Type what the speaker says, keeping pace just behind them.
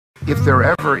If there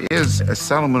ever is a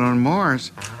settlement on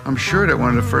Mars, I'm sure that one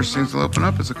of the first things they'll open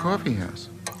up is a coffee house.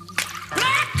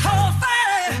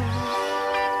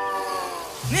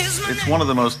 It's one of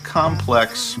the most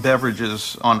complex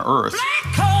beverages on Earth.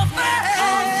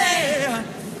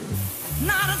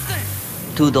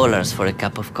 $2 for a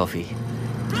cup of coffee.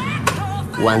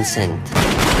 1 cent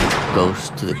goes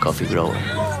to the coffee grower.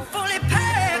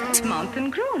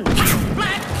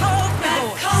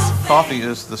 Coffee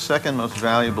is the second most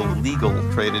valuable legal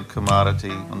traded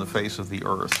commodity on the face of the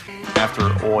earth, after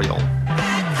oil.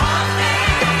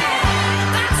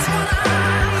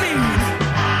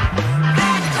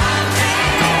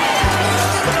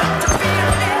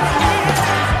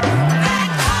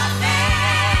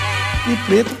 E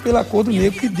preto pela cor do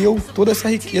negro que deu toda essa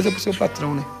riqueza para o seu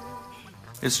patrão, né?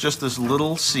 It's just this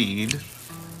little seed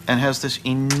and has this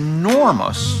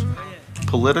enormous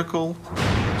political,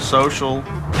 social,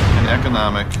 and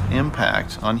economic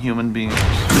impact on human beings.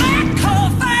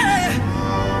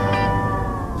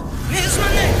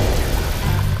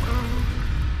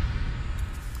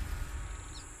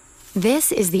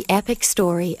 This is the epic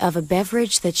story of a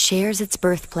beverage that shares its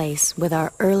birthplace with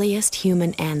our earliest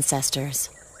human ancestors.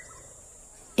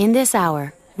 In this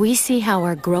hour, we see how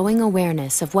our growing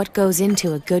awareness of what goes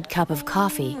into a good cup of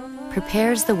coffee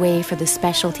prepares the way for the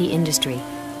specialty industry,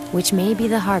 which may be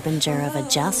the harbinger of a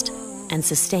just and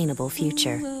sustainable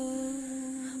future.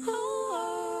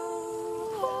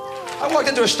 I walked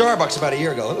into a Starbucks about a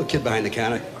year ago. A little kid behind the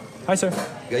counter. Hi, sir.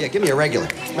 Yeah, give me a regular.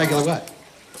 Regular what?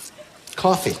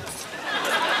 Coffee.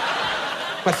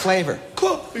 What flavor?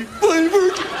 Coffee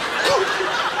flavored.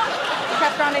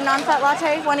 Café Grande non-fat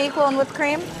latte, 1 equal and with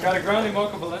cream. Got a Grande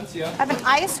Mocha Valencia. I have an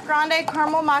iced grande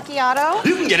caramel macchiato.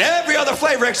 You can get every other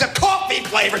flavor except coffee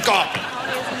flavored coffee.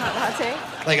 Coffee is not latte.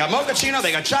 They got mochaccino,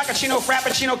 they got chocochino,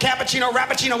 frappuccino, cappuccino,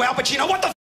 rappuccino, alpuccino. What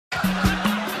the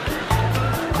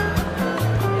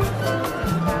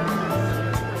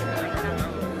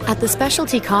At the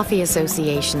Specialty Coffee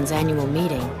Association's annual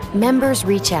meeting, members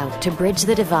reach out to bridge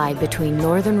the divide between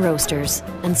northern roasters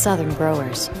and southern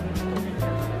growers.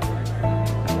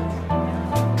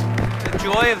 The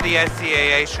joy of the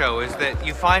SCAA show is that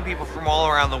you find people from all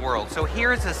around the world. So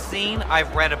here's a scene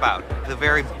I've read about, the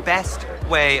very best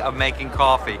way of making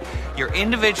coffee. Your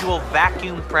individual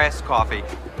vacuum press coffee.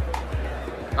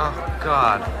 Oh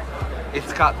God,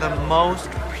 it's got the most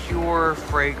pure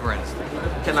fragrance.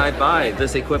 Can I buy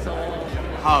this equipment?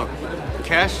 How?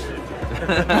 Cash?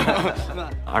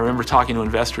 I remember talking to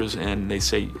investors and they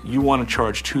say, you want to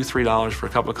charge $2, $3 for a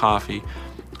cup of coffee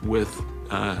with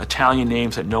Italian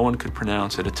names that no one could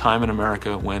pronounce at a time in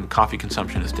America when coffee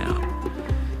consumption is down.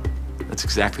 That's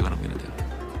exactly what I'm going to do.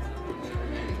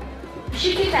 You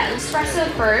should get that espresso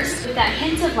first with that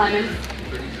hint of lemon,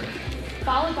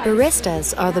 followed by...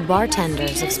 Baristas are the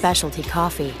bartenders of specialty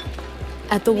coffee.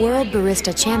 At the World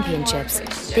Barista Championships,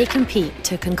 they compete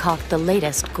to concoct the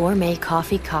latest gourmet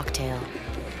coffee cocktail.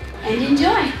 And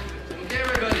enjoy.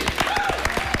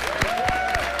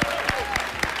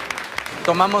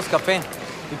 Tomamos café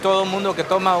y todo el mundo que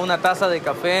toma una taza de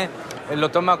café lo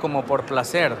toma como por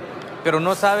placer, pero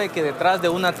no sabe que detrás de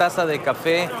una taza de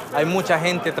café hay mucha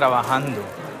gente trabajando.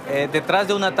 Detrás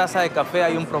de una taza de café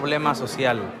hay un problema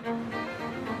social.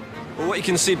 Well, what you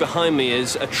can see behind me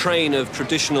is a train of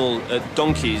traditional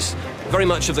donkeys, very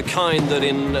much of the kind that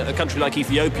in a country like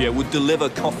Ethiopia would deliver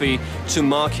coffee to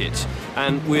market.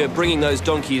 And we're bringing those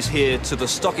donkeys here to the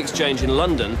Stock Exchange in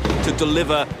London to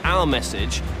deliver our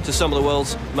message to some of the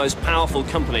world's most powerful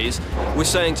companies. We're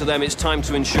saying to them it's time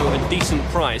to ensure a decent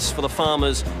price for the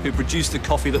farmers who produce the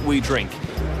coffee that we drink.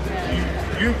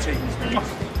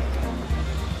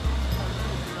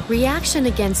 Reaction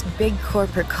against big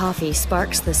corporate coffee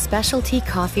sparks the specialty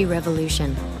coffee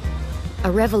revolution.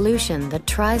 A revolution that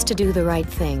tries to do the right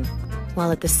thing,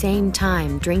 while at the same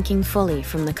time drinking fully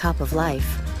from the cup of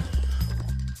life.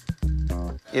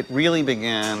 It really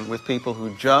began with people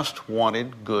who just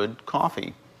wanted good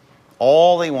coffee.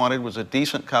 All they wanted was a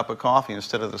decent cup of coffee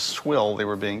instead of the swill they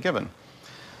were being given.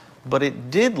 But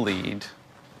it did lead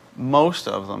most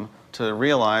of them to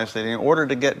realize that in order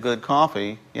to get good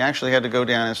coffee, you actually had to go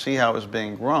down and see how it was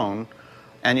being grown,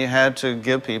 and you had to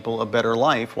give people a better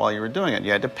life while you were doing it.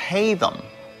 You had to pay them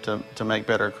to make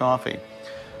better coffee.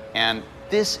 And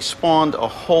this spawned a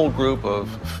whole group of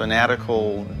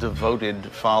fanatical, devoted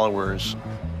followers.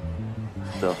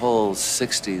 The whole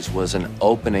 60s was an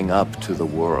opening up to the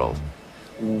world.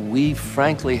 We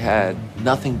frankly had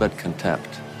nothing but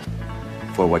contempt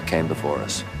for what came before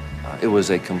us. It was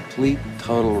a complete,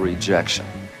 total rejection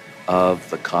of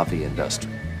the coffee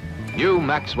industry. New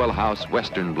Maxwell House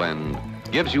Western Blend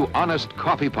gives you honest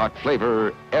coffee pot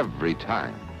flavor every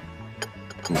time.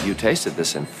 You tasted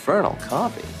this infernal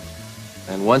coffee.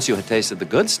 And once you had tasted the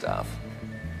good stuff,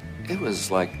 it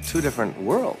was like two different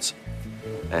worlds.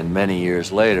 And many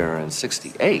years later, in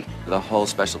 '68, the whole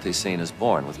specialty scene is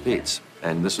born with Peet's.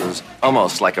 And this was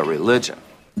almost like a religion.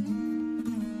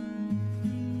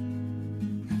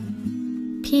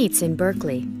 Peet's in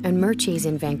Berkeley and Murchie's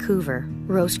in Vancouver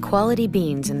roast quality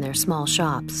beans in their small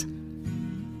shops.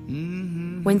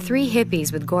 When three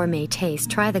hippies with gourmet taste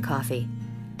try the coffee,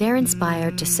 they're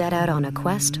inspired to set out on a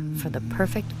quest for the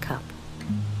perfect cup.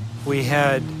 We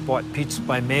had bought Peet's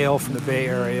by mail from the Bay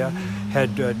Area,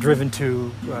 had driven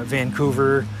to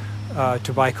Vancouver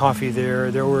to buy coffee there.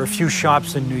 There were a few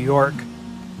shops in New York.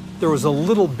 There was a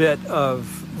little bit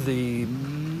of the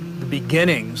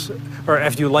beginnings, or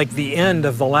if you like, the end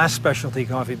of the last specialty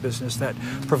coffee business that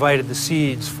provided the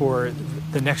seeds for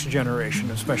the next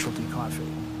generation of specialty coffee.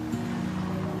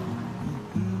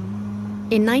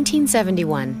 In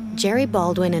 1971, Jerry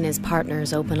Baldwin and his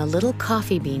partners open a little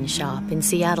coffee bean shop in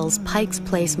Seattle's Pike's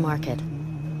Place Market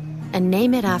and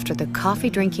name it after the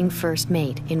coffee-drinking first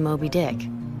mate in Moby Dick,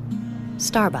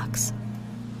 Starbucks.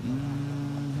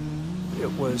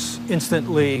 It was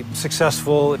instantly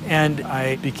successful, and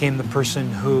I became the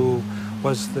person who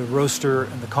was the roaster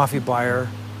and the coffee buyer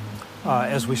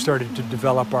as we started to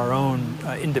develop our own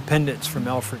independence from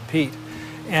Alfred Peet.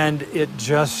 And it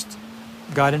just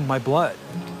got in my blood.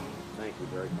 Thank you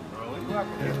very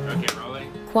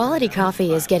much. Quality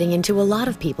coffee is getting into a lot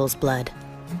of people's blood,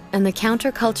 and the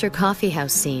counterculture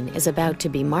coffeehouse scene is about to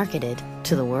be marketed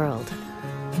to the world.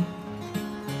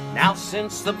 Now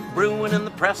since the brewing and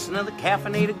the pressing of the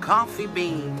caffeinated coffee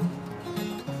bean,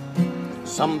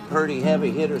 some pretty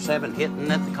heavy hitters have been hitting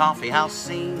at the coffeehouse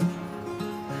scene,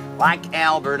 like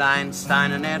Albert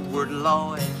Einstein and Edward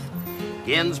Lloyd,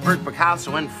 Ginsberg,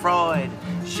 Picasso, and Freud.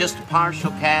 It's just a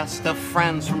partial cast of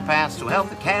friends from past who held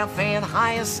the cafe in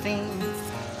high esteem.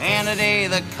 And today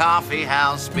the coffee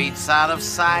house beats out of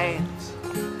sight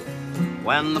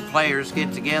when the players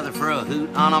get together for a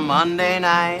hoot on a Monday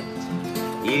night.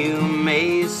 You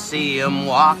may see them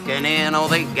walking in, oh,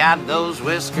 they got those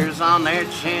whiskers on their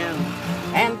chin,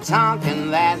 and talking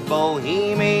that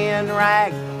bohemian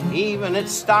rag. Even at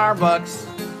Starbucks,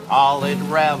 all it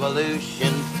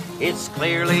revolution, it's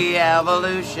clearly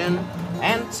evolution,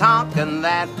 and talking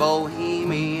that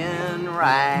bohemian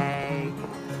rag.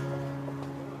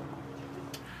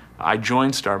 I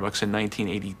joined Starbucks in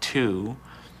 1982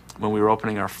 when we were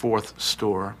opening our 4th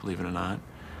store, believe it or not.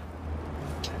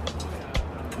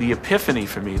 The epiphany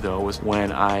for me, though, was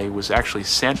when I was actually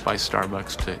sent by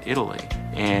Starbucks to Italy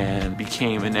and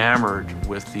became enamored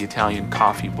with the Italian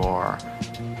coffee bar.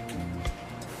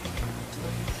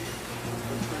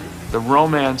 The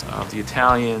romance of the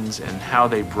Italians and how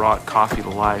they brought coffee to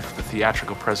life, the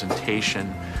theatrical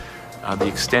presentation, the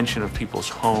extension of people's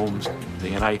homes.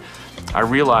 And I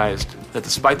realized that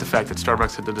despite the fact that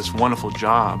Starbucks had done this wonderful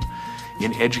job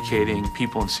in educating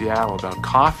people in Seattle about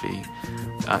coffee,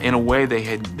 in a way they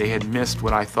had missed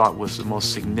what I thought was the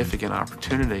most significant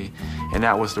opportunity, and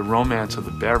that was the romance of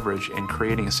the beverage and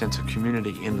creating a sense of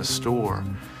community in the store.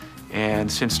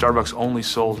 And since Starbucks only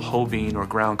sold whole bean or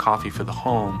ground coffee for the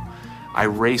home, I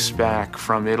raced back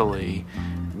from Italy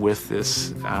with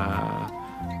this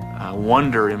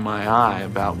wonder in my eye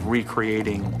about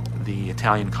recreating the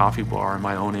Italian coffee bar in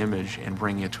my own image and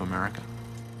bringing it to America.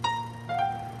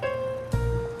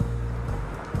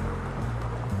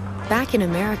 Back in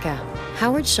America,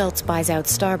 Howard Schultz buys out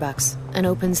Starbucks and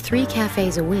opens 3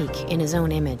 cafes a week in his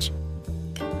own image.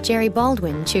 Jerry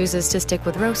Baldwin chooses to stick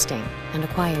with roasting and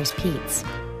acquires Peet's.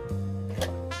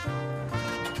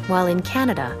 While in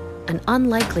Canada, an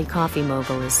unlikely coffee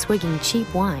mogul is swigging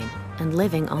cheap wine and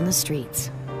living on the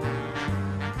streets.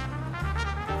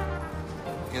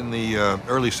 In the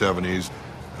early 70s,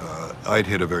 I'd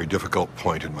hit a very difficult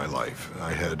point in my life.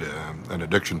 I had an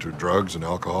addiction to drugs and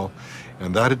alcohol,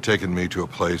 and that had taken me to a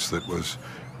place that was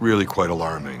really quite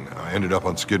alarming. I ended up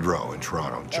on Skid Row in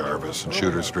Toronto, Jarvis and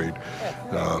Shooter Street,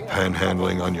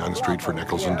 panhandling on Yonge Street for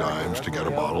nickels and dimes to get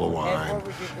a bottle of wine,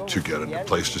 to get a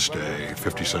place to stay,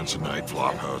 50 cents a night,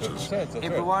 flop houses.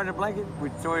 If we wanted a blanket,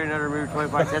 we'd throw you another maybe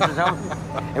 25 cents or something.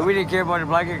 And we didn't care about the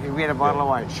blanket because we had a bottle of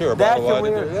wine. Sure, a bottle of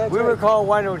wine. We were called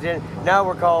winos then. Now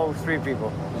we're called street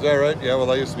people. Is that right? Yeah,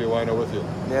 well, I used to be a wino with you.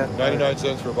 Yeah. 99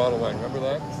 cents for a bottle of wine, remember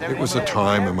that? It was a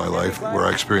time in my life where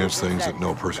I experienced things that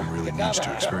no person really needs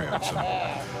to experience. And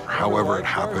however it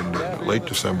happened, in late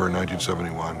December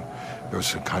 1971, there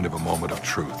was a kind of a moment of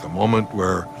truth, a moment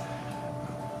where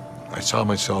I saw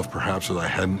myself perhaps as I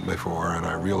hadn't before, and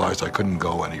I realized I couldn't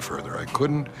go any further. I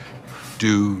couldn't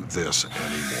do this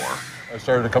anymore. I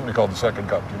started a company called The Second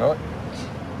Cup, do you know it?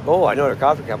 Oh, I know the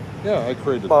coffee cup. Yeah, I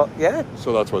created Well, it. yeah.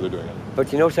 So that's why they're doing it.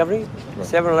 But you know something?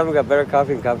 7-Eleven got better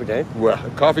coffee than Coffee Time. Well,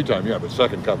 coffee time, yeah, but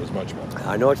second cup is much more.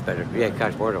 I know it's better. Yeah, it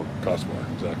costs more though. Costs more,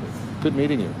 exactly. Good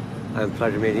meeting you. I'm a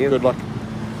pleasure meeting you. Good luck.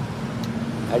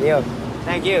 Adios.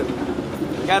 Thank you.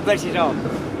 God bless you all.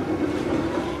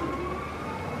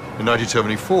 In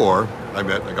 1974, I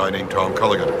met a guy named Tom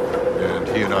Culligan, and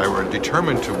he and I were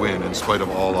determined to win in spite of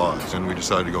all odds, and we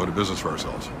decided to go into business for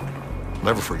ourselves. I'll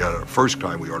never forget it, the first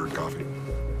time we ordered coffee.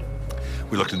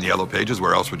 We looked in the yellow pages,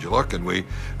 where else would you look, and we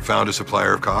found a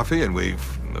supplier of coffee, and we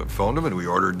phoned him, and we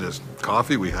ordered this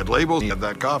coffee. We had labels, he had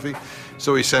that coffee,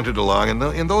 so he sent it along, and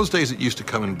in those days it used to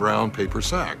come in brown paper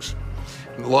sacks,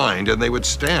 lined, and they would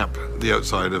stamp the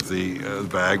outside of the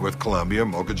bag with Colombia,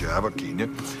 Mocha Java, Kenya,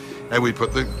 and we'd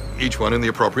put each one in the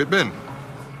appropriate bin.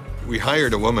 We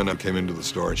hired a woman that came into the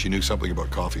store, and she knew something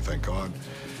about coffee, thank God.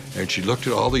 And she looked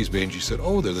at all these beans, she said,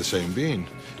 oh, they're the same bean.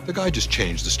 The guy just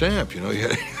changed the stamp, you know.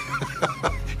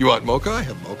 You want mocha? I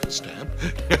have mocha stamp.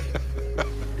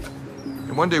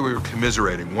 And one day we were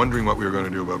commiserating, wondering what we were going to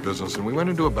do about business, and we went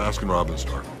into a Baskin-Robbins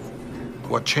store.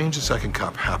 What changed the second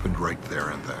cup happened right there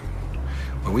and then.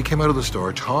 When we came out of the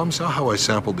store, Tom saw how I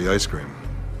sampled the ice cream.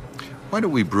 Why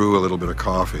don't we brew a little bit of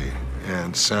coffee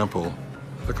and sample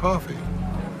the coffee?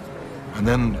 And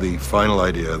then the final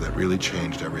idea that really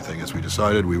changed everything is we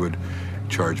decided we would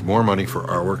charge more money for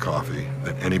our coffee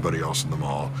than anybody else in the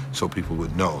mall so people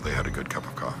would know they had a good cup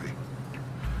of coffee.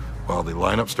 Well, the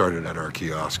lineup started at our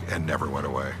kiosk and never went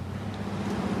away.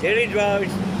 Tilly draws,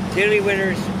 Tilly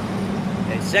winners,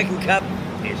 and second cup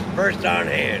is first on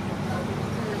hand.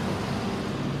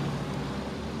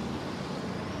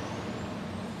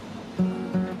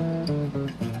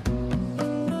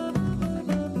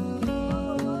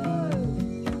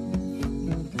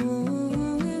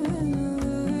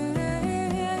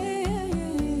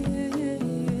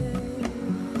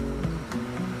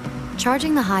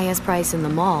 Charging the highest price in the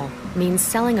mall means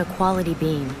selling a quality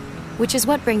bean, which is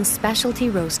what brings specialty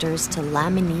roasters to La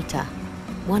Minita,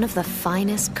 one of the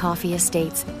finest coffee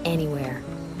estates anywhere.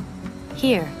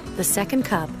 Here, the second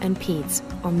cup and Pete's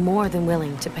are more than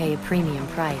willing to pay a premium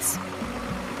price.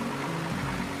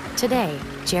 Today,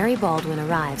 Jerry Baldwin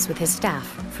arrives with his staff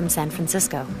from San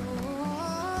Francisco.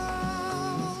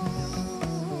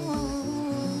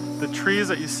 The trees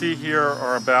that you see here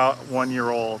are about 1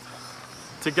 year old.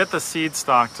 To get the seed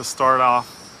stock to start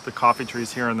off the coffee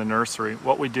trees here in the nursery,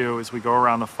 what we do is we go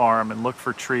around the farm and look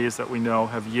for trees that we know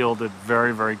have yielded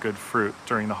very, very good fruit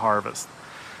during the harvest.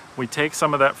 We take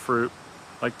some of that fruit,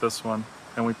 like this one,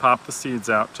 and we pop the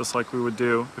seeds out just like we would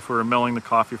do if we were milling the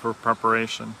coffee for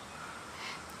preparation,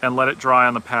 and let it dry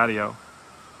on the patio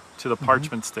to the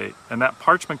parchment state. And that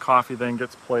parchment coffee then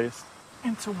gets placed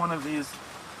into one of these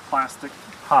plastic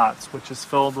pots, which is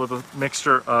filled with a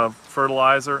mixture of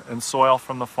fertilizer and soil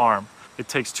from the farm. It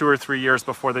takes 2 or 3 years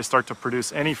before they start to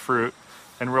produce any fruit,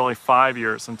 and really 5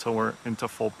 years until we're into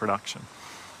full production.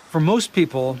 For most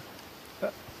people,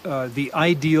 the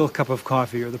ideal cup of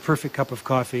coffee, or the perfect cup of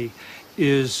coffee,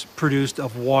 is produced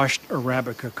of washed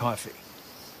Arabica coffee.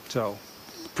 So,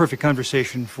 perfect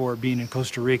conversation for being in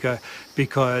Costa Rica,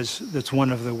 because that's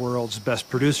one of the world's best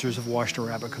producers of washed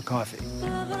Arabica coffee.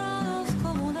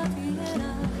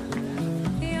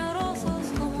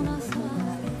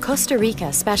 Costa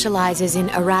Rica specializes in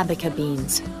Arabica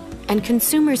beans, and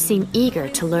consumers seem eager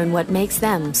to learn what makes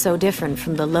them so different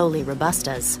from the lowly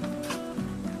Robustas.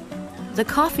 The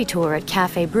coffee tour at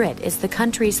Cafe Brit is the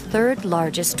country's third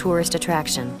largest tourist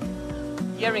attraction.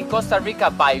 Here in Costa Rica,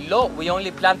 by law, we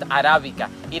only plant Arabica.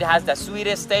 It has the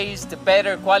sweetest taste,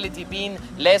 better quality bean,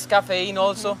 less caffeine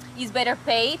also. Is better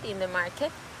paid in the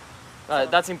market.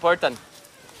 That's important.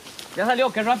 Ya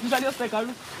salió, qué rápido salió usted,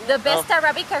 Carlos. The best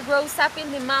Arabica grows up in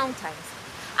the mountains.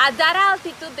 At that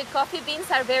altitude, the coffee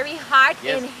beans are very hard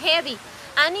and heavy.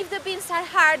 And if the beans are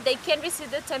hard, they can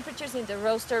resist the temperatures in the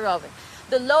roaster oven.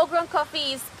 The low-grown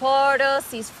coffee is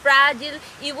porous, is fragile,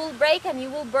 it will break and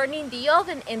it will burn in the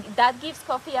oven, and that gives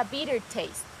coffee a bitter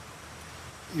taste.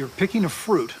 You're picking a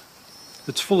fruit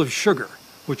that's full of sugar,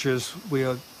 which is,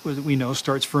 we know,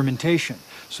 starts fermentation.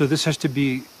 So this has to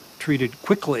be treated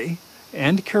quickly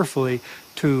and carefully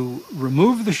to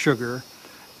remove the sugar,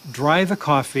 dry the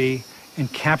coffee,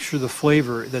 and capture the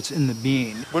flavor that's in the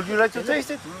bean. Would you like to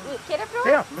taste it? ¿Quiere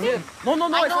probar? Yeah. No, no,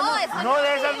 no, esa no. No, de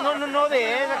esa, no, no, no, de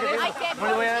esa que tengo.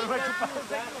 Le voy a dar una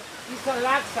chupada. It's a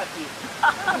laxative.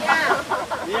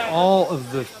 All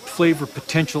of the flavor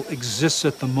potential exists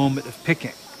at the moment of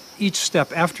picking. Each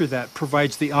step after that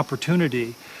provides the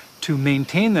opportunity to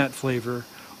maintain that flavor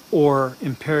or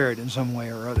impair it in some way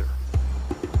or other.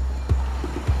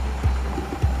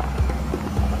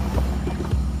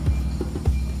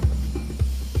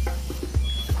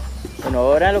 Bueno,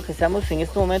 ahora lo que estamos en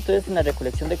este momento es en la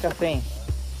recolección de café.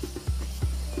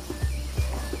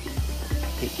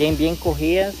 Que queden bien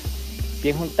cogidas,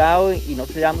 bien juntados y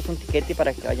nosotros le damos un tiquete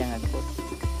para que vayan al corte.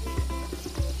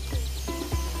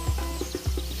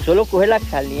 Solo coger la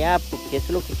calidad, porque eso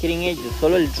es lo que quieren ellos,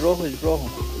 solo el rojo.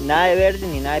 Nada de verde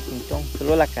ni nada de pintón,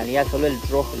 solo la calidad, solo el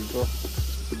rojo.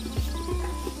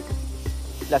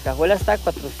 La cajuela está a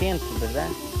 400, ¿verdad?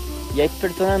 Y hay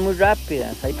personas muy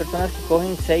rápidas, hay personas que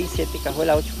cogen 6, 7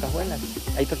 cajuelas, 8 cajuelas.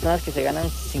 Hay personas que se ganan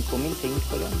 5.000, 6.000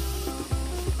 colones.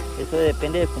 Eso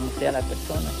depende de cómo sea la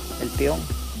persona, el peón.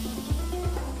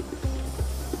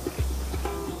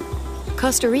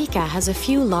 Costa Rica has a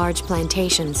few large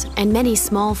plantations and many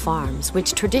small farms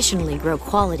which traditionally grow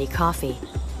quality coffee.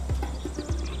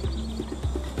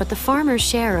 But the farmers'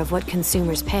 share of what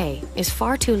consumers pay is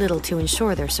far too little to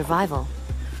ensure their survival.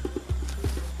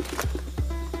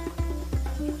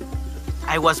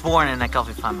 I was born in a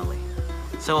coffee family,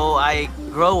 so I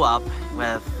grew up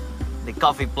with the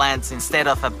coffee plants instead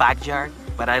of a backyard,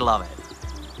 but I love it.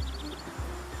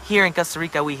 Here in Costa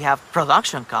Rica, we have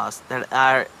production costs that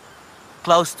are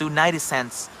close to 90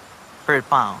 cents per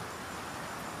pound.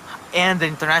 And the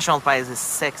international price is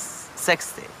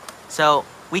 60. So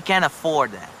we can't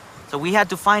afford that. So we had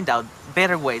to find out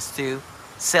better ways to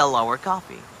sell our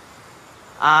coffee.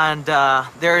 And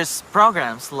there's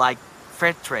programs like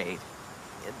Fair Trade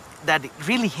that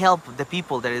really help the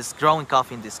people that is growing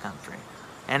coffee in this country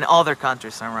and other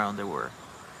countries around the world.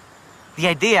 The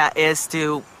idea is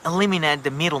to eliminate the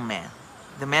middleman,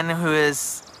 the man who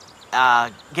is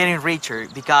getting richer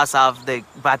because of the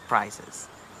bad prices.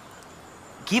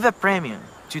 Give a premium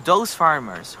to those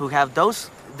farmers who have those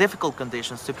difficult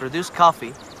conditions to produce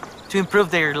coffee to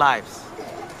improve their lives.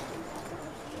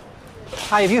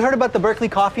 Hi, have you heard about the Berkeley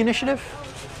Coffee Initiative?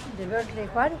 The Berkeley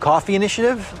what? Coffee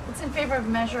Initiative? It's in favor of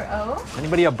Measure O.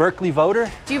 Anybody a Berkeley voter?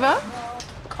 Do you vote?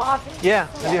 Coffee. Yeah,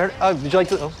 have you heard? Would you like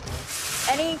to? Oh.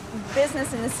 Any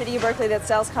business in the city of Berkeley that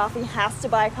sells coffee has to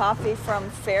buy coffee from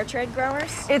fair trade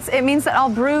growers? It means that all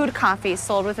brewed coffee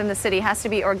sold within the city has to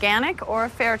be organic or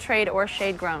fair trade or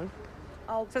shade grown.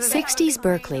 60s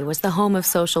Berkeley was the home of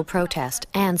social protest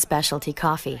and specialty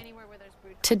coffee.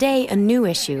 Today, a new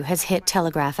issue has hit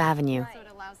Telegraph Avenue.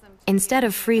 Instead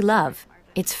of free love,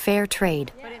 it's fair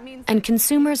trade. And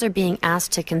consumers are being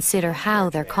asked to consider how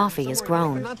their coffee is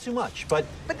grown. Not too much, but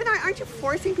then aren't you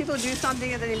forcing people to do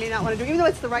something that they may not want to do, even though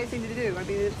it's the right thing to do? I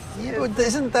mean,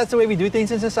 Isn't that the way we do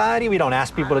things in society? We don't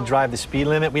ask people to drive the speed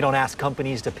limit. We don't ask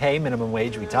companies to pay minimum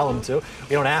wage. We tell them to.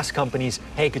 We don't ask companies,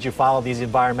 hey, could you follow these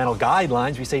environmental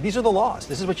guidelines? We say, these are the laws.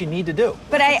 This is what you need to do.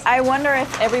 But I wonder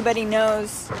if everybody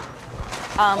knows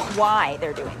why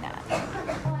they're doing that.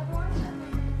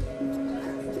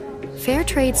 Fair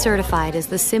Trade Certified is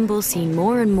the symbol seen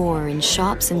more and more in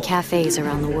shops and cafes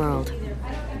around the world.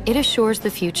 It assures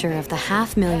the future of the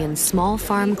 500,000 small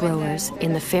farm growers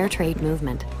in the fair trade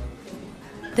movement.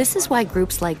 This is why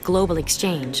groups like Global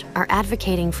Exchange are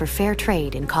advocating for fair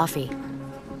trade in coffee.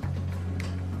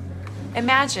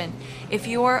 Imagine if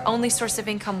your only source of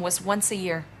income was once a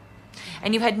year,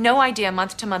 and you had no idea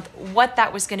month to month what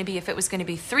that was going to be, if it was going to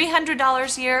be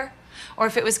 $300 a year, or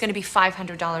if it was going to be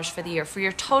 $500 for the year, for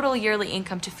your total yearly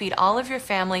income to feed all of your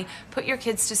family, put your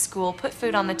kids to school, put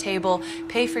food on the table,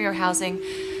 pay for your housing.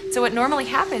 So what normally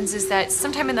happens is that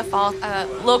sometime in the fall, a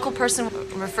local person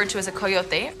referred to as a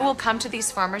coyote will come to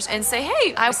these farmers and say,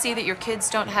 hey, I see that your kids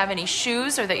don't have any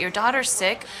shoes or that your daughter's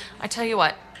sick. I tell you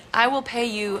what, I will pay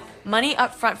you money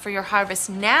up front for your harvest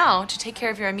now to take care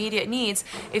of your immediate needs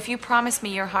if you promise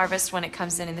me your harvest when it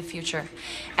comes in the future.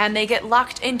 And they get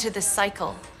locked into this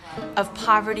cycle of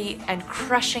poverty and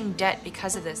crushing debt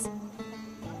because of this.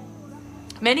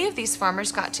 Many of these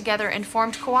farmers got together and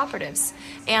formed cooperatives,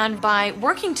 and by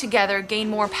working together gained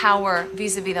more power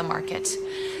vis-a-vis the market.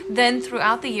 Then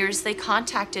throughout the years they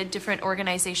contacted different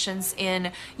organizations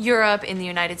in Europe, in the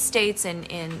United States,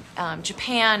 in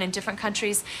Japan, and different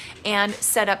countries, and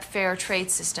set up fair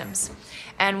trade systems.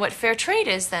 And what fair trade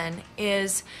is then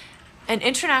is an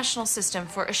international system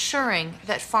for assuring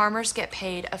that farmers get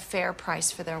paid a fair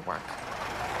price for their work.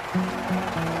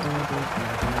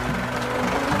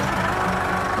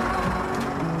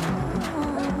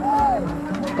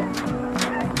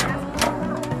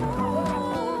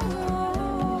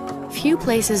 Few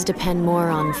places depend more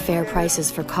on fair prices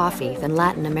for coffee than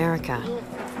Latin America.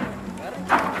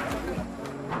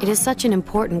 It is such an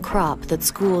important crop that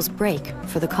schools break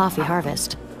for the coffee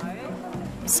harvest.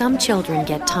 Some children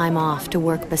get time off to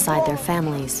work beside their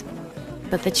families,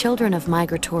 but the children of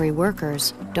migratory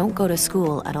workers don't go to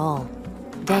school at all.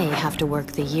 They have to work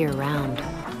the year round.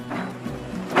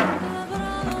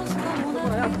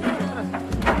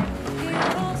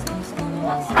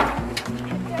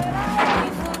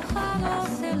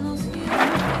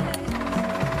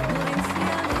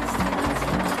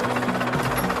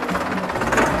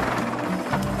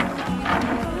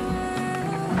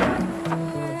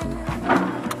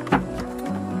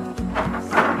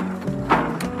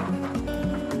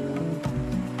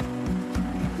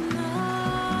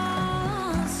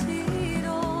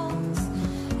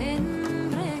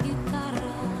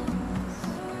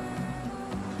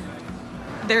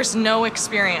 There's no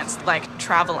experience like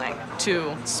traveling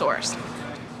to source.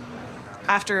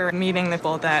 After meeting the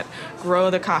people that grow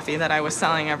the coffee that I was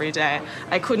selling every day,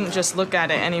 I couldn't just look at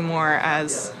it anymore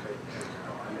as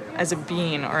a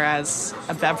bean or as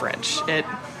a beverage. It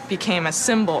became a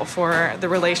symbol for the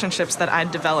relationships that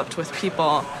I'd developed with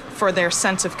people, for their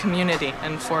sense of community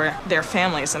and for their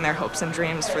families and their hopes and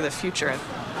dreams for the future.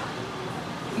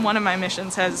 One of my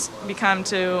missions has become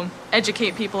to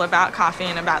educate people about coffee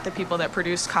and about the people that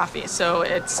produce coffee. So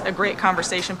it's a great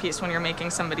conversation piece when you're making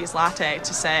somebody's latte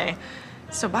to say,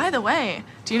 so by the way,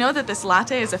 do you know that this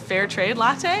latte is a fair trade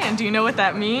latte? And do you know what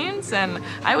that means? And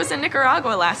I was in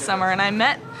Nicaragua last summer and I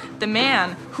met the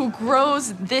man who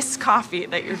grows this coffee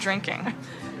that you're drinking.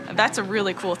 That's a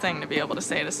really cool thing to be able to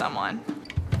say to someone.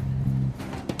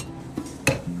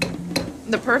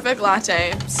 The perfect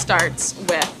latte starts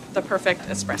with the perfect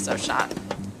espresso shot.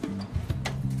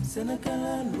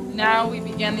 Now we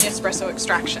begin the espresso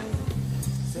extraction.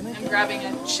 I'm grabbing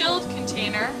a chilled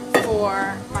container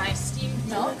for my steamed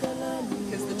milk,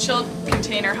 because the chilled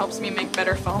container helps me make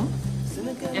better foam,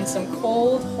 and some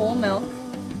cold whole milk.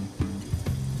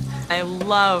 I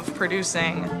love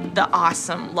producing the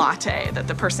awesome latte that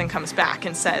the person comes back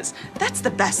and says, that's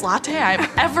the best latte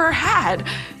I've ever had.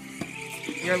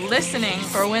 You're listening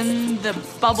for when the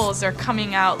bubbles are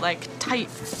coming out like tight,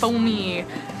 foamy,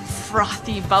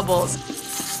 frothy bubbles.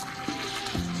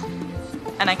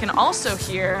 And I can also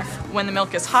hear when the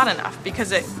milk is hot enough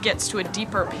because it gets to a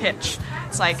deeper pitch.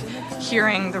 It's like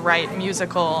hearing the right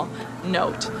musical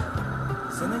note.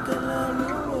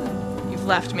 You've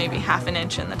left maybe half an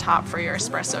inch in the top for your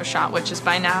espresso shot, which is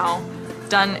by now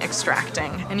done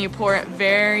extracting. And you pour it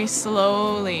very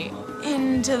slowly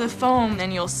into the foam,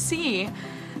 and you'll see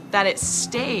that it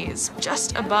stays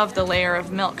just above the layer of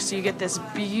milk. So you get this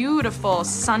beautiful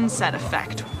sunset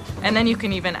effect. And then you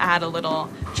can even add a little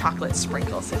chocolate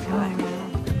sprinkles if you like.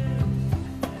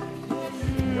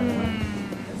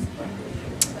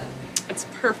 It's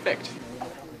perfect.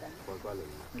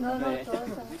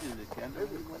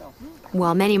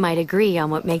 While many might agree on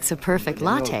what makes a perfect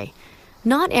latte,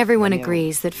 not everyone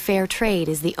agrees that fair trade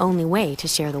is the only way to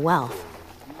share the wealth.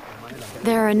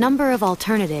 There are a number of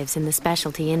alternatives in the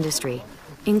specialty industry,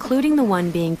 including the one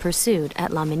being pursued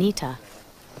at La Manita.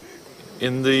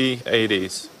 In the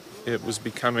 80s, it was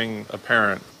becoming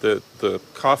apparent that the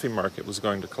coffee market was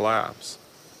going to collapse.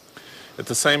 At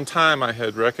the same time, I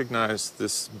had recognized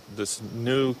this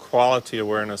new quality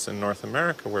awareness in North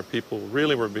America where people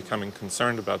really were becoming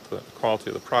concerned about the quality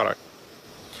of the product.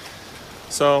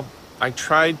 So I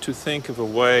tried to think of a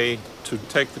way to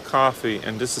take the coffee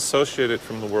and disassociate it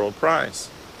from the world price,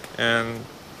 and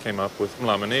came up with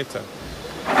La Manita.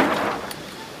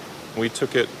 We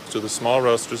took it to the small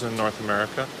roasters in North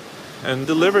America and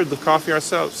delivered the coffee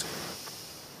ourselves.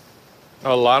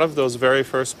 A lot of those very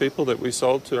first people that we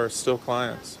sold to are still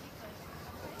clients.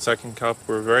 Second Cup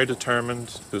were very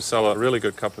determined to sell a really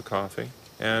good cup of coffee,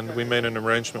 and we made an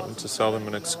arrangement to sell them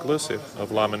an exclusive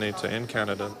of La Manita in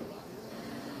Canada.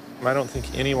 I don't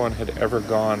think anyone had ever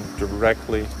gone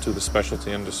directly to the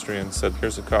specialty industry and said,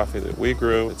 here's a coffee that we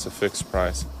grew, it's a fixed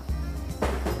price.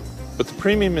 But the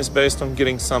premium is based on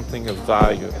getting something of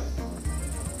value.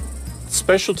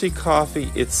 Specialty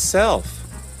coffee itself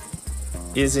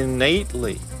is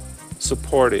innately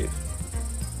supportive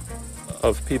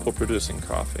of people producing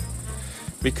coffee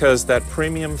because that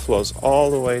premium flows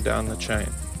all the way down the chain.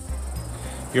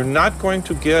 You're not going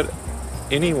to get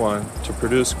anyone to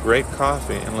produce great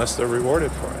coffee unless they're rewarded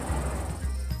for it.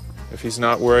 If he's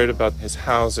not worried about his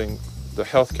housing, the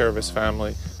health care of his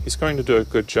family, he's going to do a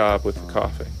good job with the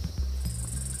coffee.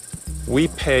 We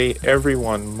pay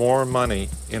everyone more money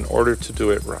in order to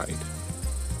do it right.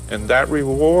 And that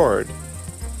reward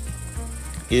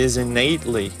is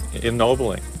innately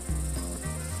ennobling.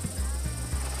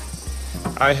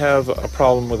 I have a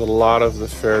problem with a lot of the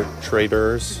fair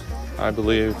traders. I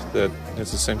believe that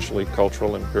it's essentially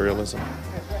cultural imperialism.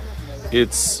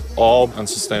 It's all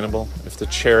unsustainable. If the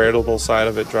charitable side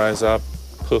of it dries up,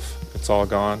 poof, it's all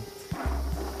gone.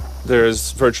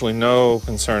 There's virtually no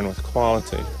concern with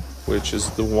quality, which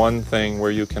is the one thing where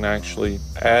you can actually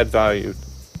add value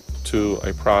to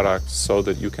a product so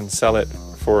that you can sell it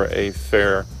for a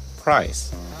fair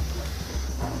price.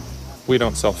 We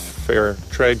don't sell fair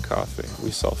trade coffee,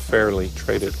 we sell fairly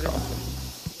traded coffee.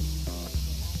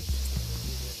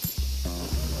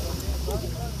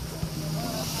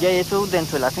 Ya eso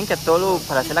dentro de la finca,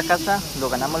 para hacer la casa, lo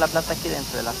ganamos la plata aquí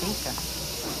dentro de la finca.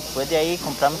 Después de ahí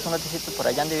compramos un lotecito por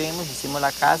allá donde vivimos, hicimos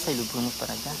la casa y lo fuimos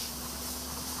para allá.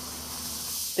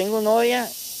 Tengo novia,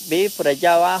 vive por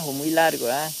allá abajo, muy largo,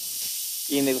 ¿eh?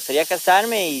 Y me gustaría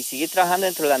casarme y seguir trabajando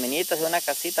dentro de la minita, hacer una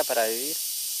casita para vivir.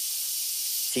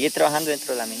 Seguir trabajando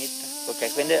dentro de la minita, porque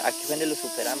aquí fue donde lo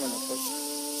superamos nosotros.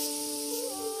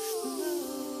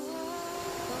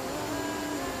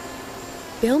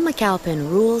 Bill McAlpin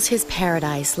rules his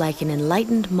paradise like an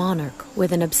enlightened monarch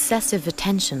with an obsessive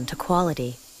attention to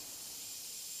quality.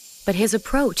 But his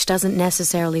approach doesn't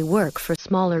necessarily work for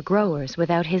smaller growers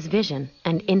without his vision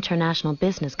and international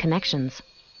business connections.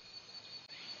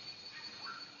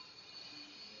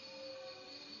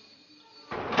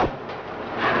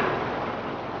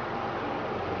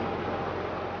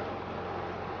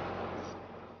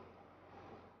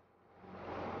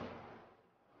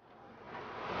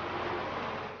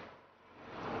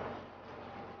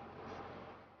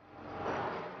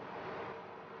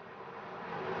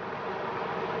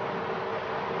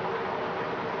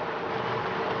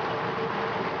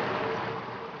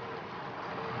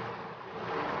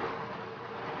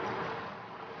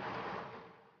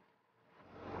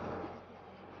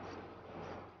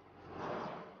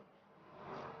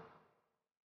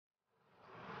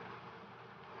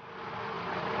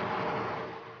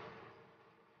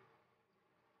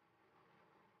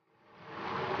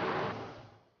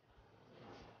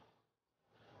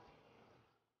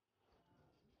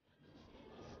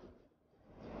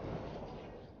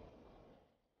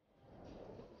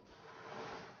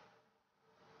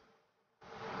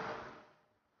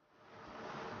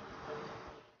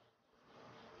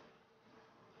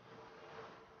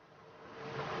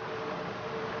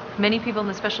 Many people in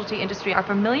the specialty industry are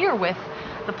familiar with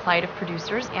the plight of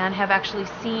producers and have actually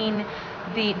seen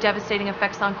the devastating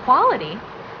effects on quality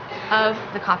of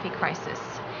the coffee crisis.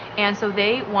 And so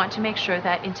they want to make sure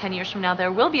that in 10 years from now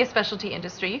there will be a specialty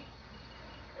industry.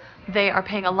 They are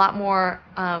paying a lot more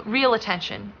real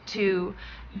attention to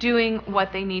doing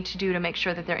what they need to do to make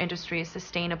sure that their industry is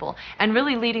sustainable and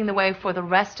really leading the way for the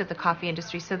rest of the coffee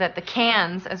industry so that the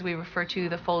cans, as we refer to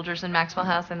the Folgers and Maxwell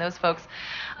House and those folks,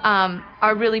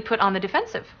 are really put on the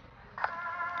defensive.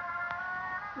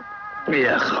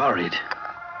 Yeah, horrid.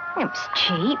 It was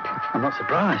cheap. I'm not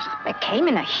surprised. It came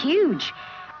in a huge.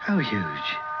 How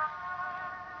huge?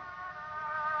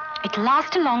 It'll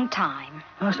last a long time.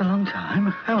 Last a long time?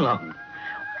 How long?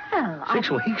 Well, 6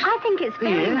 weeks? I think it's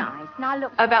very nice. Now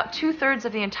look. About 2/3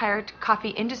 of the entire coffee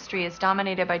industry is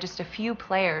dominated by just a few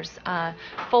players.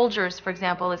 Folgers, for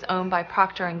example, is owned by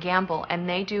Procter & Gamble, and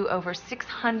they do over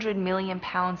 600 million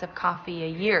pounds of coffee a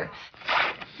year.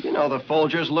 You know, the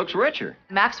Folgers looks richer.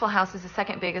 Maxwell House is the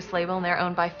second biggest label, and they're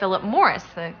owned by Philip Morris,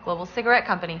 the global cigarette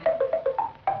company.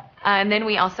 And then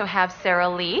we also have Sara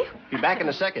Lee. Be back in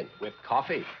a second with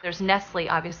coffee. There's Nestle,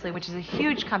 obviously, which is a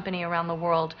huge company around the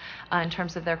world in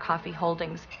terms of their coffee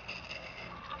holdings.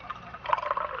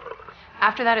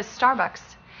 After that is Starbucks,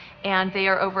 and they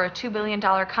are over a $2 billion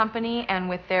company, and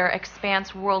with their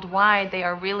expanse worldwide, they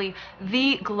are really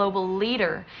the global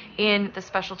leader in the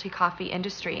specialty coffee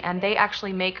industry, and they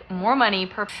actually make more money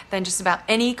than just about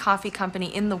any coffee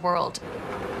company in the world.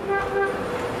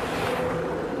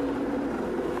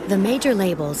 The major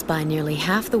labels buy nearly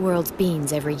half the world's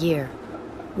beans every year,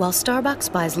 while Starbucks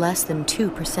buys less than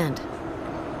 2%.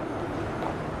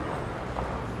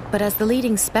 But as the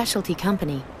leading specialty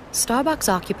company, Starbucks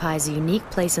occupies a unique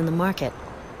place in the market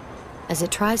as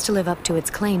it tries to live up to its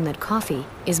claim that coffee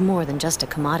is more than just a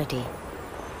commodity.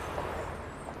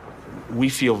 We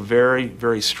feel very,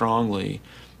 very strongly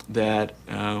that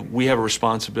we have a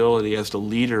responsibility as the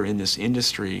leader in this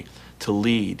industry to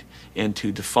lead and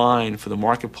to define for the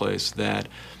marketplace that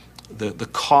the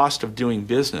cost of doing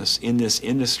business in this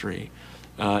industry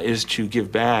is to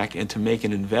give back and to make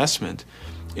an investment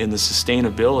in the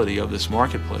sustainability of this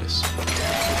marketplace.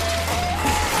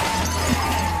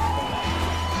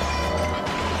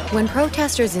 When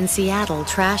protesters in Seattle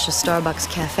trash a Starbucks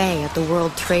cafe at the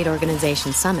World Trade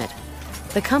Organization Summit,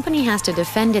 the company has to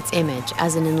defend its image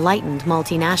as an enlightened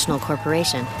multinational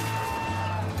corporation.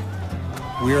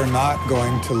 We are not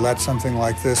going to let something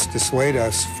like this dissuade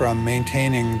us from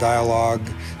maintaining dialogue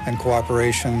and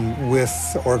cooperation with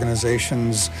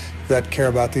organizations that care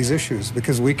about these issues,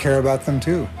 because we care about them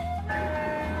too.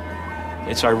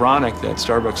 It's ironic that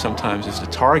Starbucks sometimes is the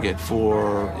target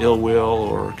for ill will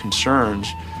or concerns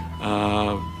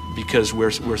because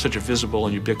we're such a visible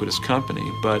and ubiquitous company.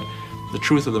 But the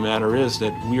truth of the matter is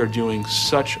that we are doing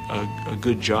such a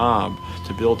good job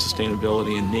to build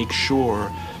sustainability and make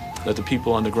sure that the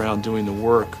people on the ground doing the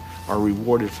work are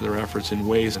rewarded for their efforts in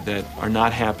ways that are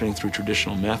not happening through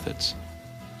traditional methods.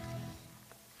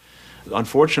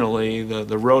 Unfortunately,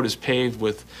 the road is paved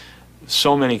with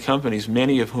so many companies,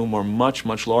 many of whom are much,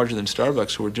 much larger than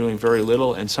Starbucks, who are doing very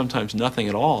little and sometimes nothing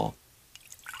at all.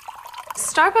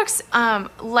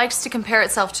 Starbucks likes to compare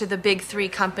itself to the big three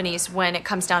companies when it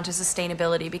comes down to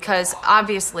sustainability because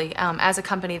obviously, as a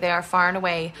company, they are far and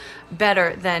away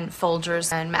better than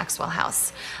Folgers and Maxwell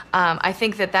House. I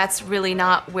think that that's really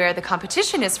not where the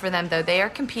competition is for them, though. They are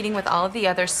competing with all of the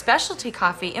other specialty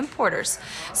coffee importers.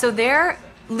 So their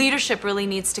leadership really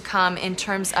needs to come in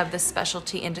terms of the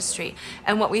specialty industry.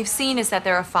 And what we've seen is that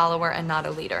they're a follower and not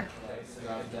a leader.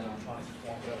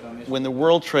 When the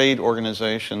World Trade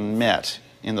Organization met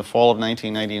in the fall of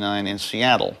 1999 in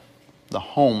Seattle, the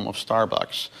home of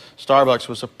Starbucks, Starbucks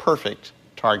was a perfect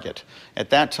target.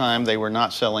 At that time, they were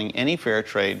not selling any fair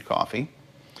trade coffee.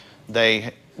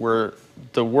 They were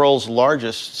the world's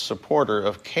largest supporter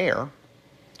of care,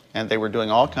 and they were doing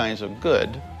all kinds of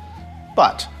good,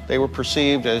 but they were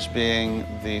perceived as being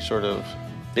the sort of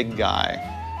big guy,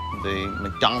 the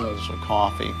McDonald's of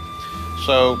coffee.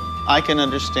 So I can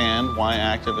understand why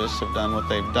activists have done what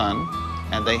they've done,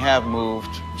 and they have moved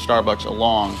Starbucks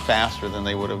along faster than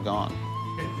they would have gone.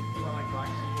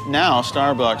 Now,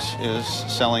 Starbucks is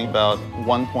selling about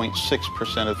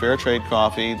 1.6% of fair trade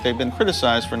coffee. They've been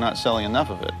criticized for not selling enough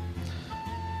of it,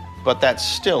 but that's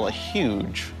still a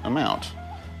huge amount.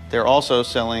 They're also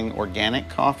selling organic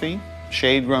coffee,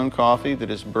 shade-grown coffee that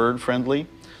is bird-friendly,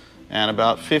 and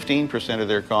about 15% of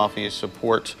their coffee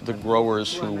support the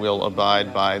growers who will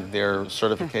abide by their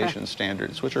certification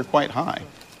standards, which are quite high.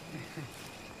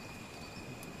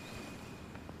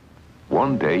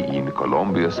 One day in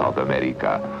Colombia, South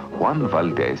America, Juan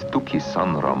Valdez took his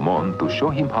son Ramon to show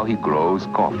him how he grows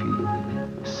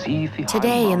coffee.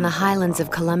 Today in the highlands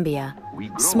of Colombia,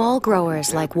 small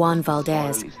growers like Juan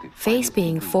Valdez face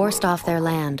being forced off their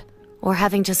land or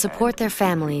having to support their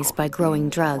families by growing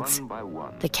drugs,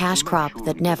 the cash crop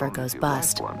that never goes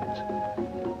bust.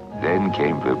 Then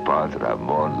came the part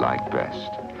Ramon liked best.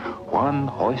 Juan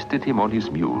hoisted him on his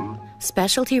mule.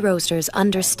 Specialty roasters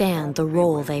understand the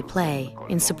role they play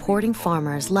in supporting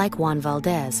farmers like Juan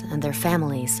Valdez and their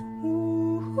families.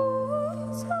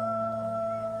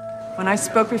 When I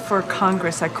spoke before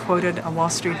Congress, I quoted a Wall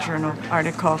Street Journal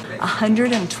article.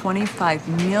 125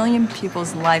 million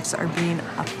people's lives are being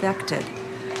affected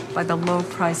by the low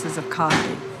prices of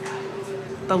coffee.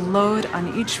 The load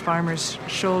on each farmer's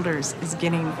shoulders is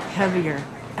getting heavier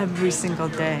every single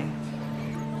day.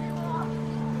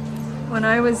 When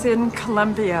I was in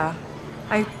Colombia,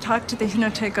 I talked to the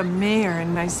Jinotega mayor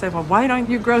and I said, well, why don't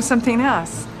you grow something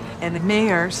else? And the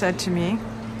mayor said to me,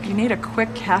 you need a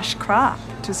quick cash crop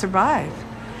to survive.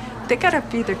 They gotta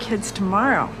feed their kids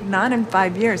tomorrow, not in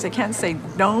 5 years. They can't say,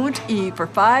 don't eat for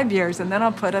 5 years and then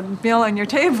I'll put a meal on your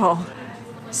table.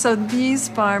 So these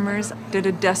farmers did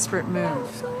a desperate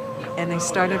move and they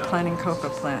started planting cocoa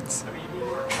plants.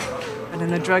 And then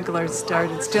the drug lords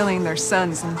started stealing their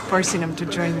sons and forcing them to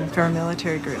join the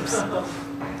paramilitary groups.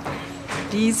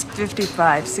 These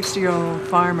 55, 60-year-old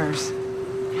farmers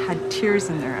had tears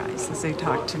in their eyes as they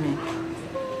talked to me.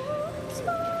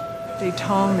 They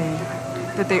told me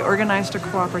that they organized a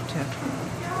cooperative.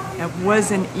 It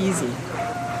wasn't easy.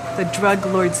 The drug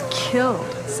lords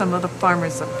killed some of the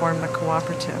farmers that formed the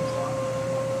cooperative.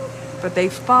 But they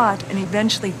fought, and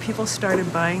eventually people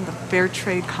started buying the fair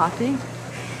trade coffee.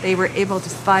 They were able to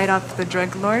fight off the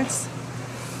drug lords.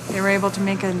 They were able to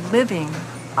make a living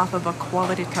off of a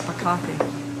quality cup of coffee.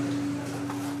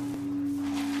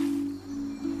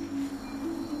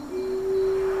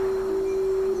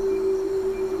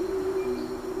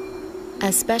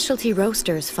 As specialty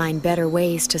roasters find better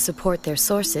ways to support their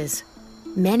sources,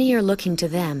 many are looking to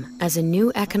them as a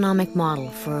new economic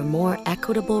model for a more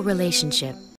equitable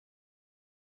relationship.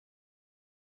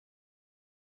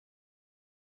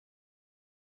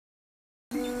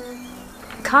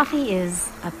 Coffee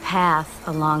is a path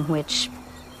along which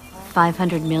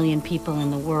 500 million people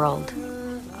in the world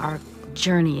are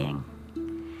journeying.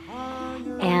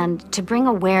 And to bring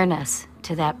awareness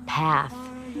to that path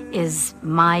is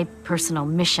my personal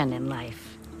mission in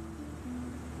life.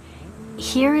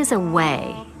 Here is a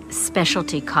way,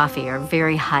 specialty coffee or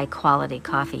very high quality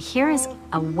coffee, here is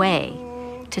a way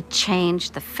to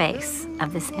change the face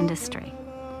of this industry.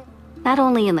 Not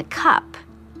only in the cup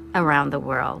around the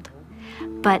world,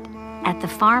 but at the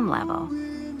farm level.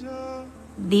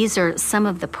 These are some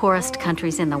of the poorest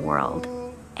countries in the world,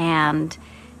 and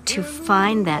to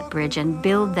find that bridge and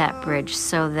build that bridge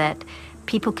so that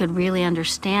people could really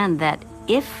understand that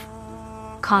if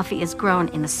coffee is grown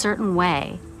in a certain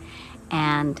way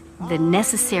and the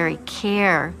necessary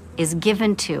care is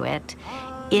given to it,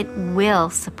 it will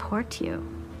support you.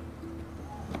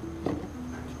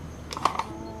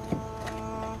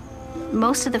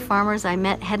 Most of the farmers I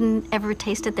met hadn't ever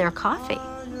tasted their coffee.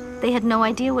 They had no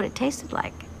idea what it tasted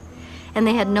like. and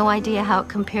they had no idea how it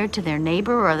compared to their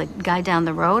neighbor or the guy down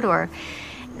the road, or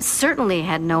certainly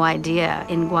had no idea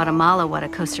in Guatemala what a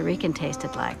Costa Rican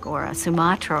tasted like, or a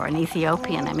Sumatra or an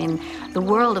Ethiopian. I mean, the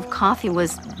world of coffee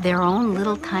was their own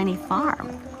little tiny farm.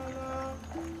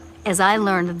 As I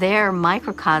learned their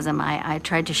microcosm, I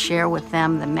tried to share with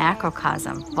them the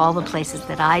macrocosm of all the places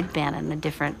that I'd been and the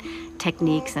different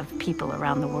techniques of people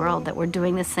around the world that were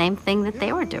doing the same thing that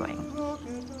they were doing.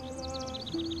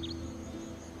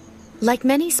 Like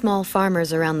many small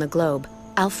farmers around the globe,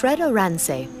 Alfredo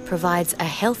Rance provides a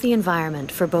healthy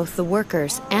environment for both the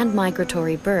workers and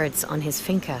migratory birds on his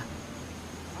finca.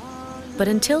 But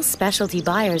until specialty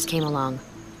buyers came along,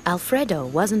 Alfredo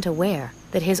wasn't aware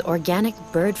that his organic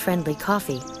bird-friendly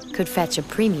coffee could fetch a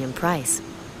premium price.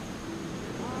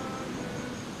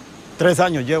 3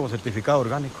 años llevo certificado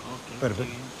orgánico.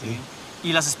 Perfecto. Sí.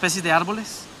 ¿Y las especies de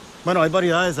árboles? Bueno, hay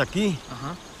variedades aquí,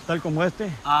 tal como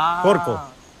este. Porco.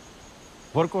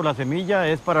 Porco, la semilla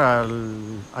es para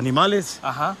animales.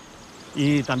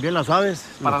 Y también las aves.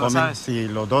 Para las aves. Sí,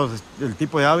 los dos, el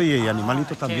tipo de ave y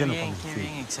animalitos también lo comen. Qué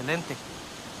bien, excelente.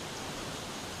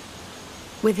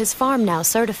 With his farm now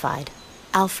certified,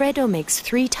 Alfredo makes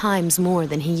 3 times more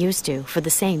than he used to for the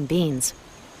same beans.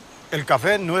 El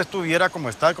café no estuviera como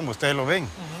está, como ustedes lo ven.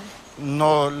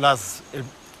 No,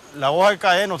 la hoja de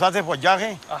café nos hace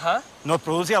follaje, nos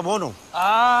produce abono.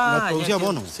 Nos produce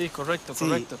abono. Sí, correcto, sí,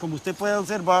 correcto. Como usted puede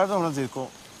observar, don Francisco,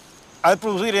 al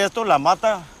producir esto, la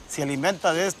mata se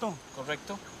alimenta de esto.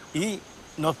 Correcto. Y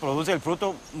nos produce el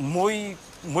fruto muy,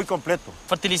 muy completo.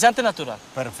 Fertilizante natural.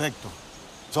 Perfecto.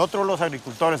 Nosotros los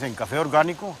agricultores en café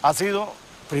orgánico ha sido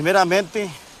primeramente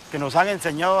que nos han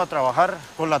enseñado a trabajar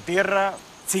con la tierra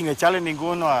sin echarle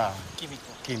ningún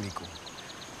químico.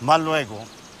 Más luego,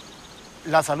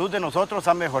 la salud de nosotros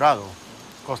ha mejorado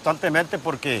constantemente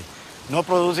porque no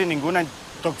produce ninguna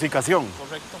intoxicación.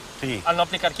 Correcto. Sí. Al no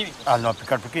aplicar químicos. Al no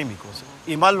aplicar químicos.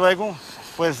 Y más luego,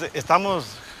 pues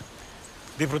estamos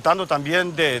disfrutando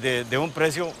también de un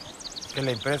precio que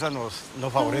la empresa nos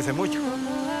favorece mucho.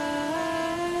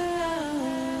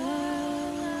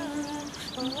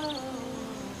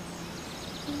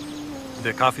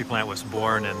 The coffee plant was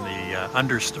born in the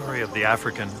understory of the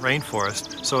African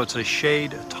rainforest, so it's a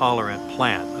shade-tolerant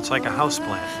plant. It's like a house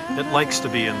plant. It likes to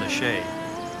be in the shade.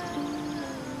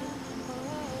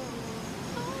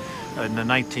 In the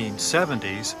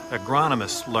 1970s,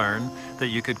 agronomists learned that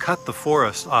you could cut the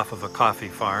forest off of a coffee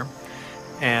farm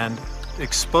and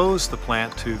expose the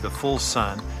plant to the full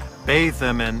sun, bathe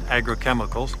them in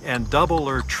agrochemicals, and double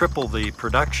or triple the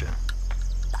production.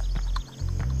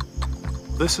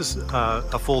 This is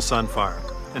a full sun farm,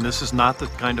 and this is not the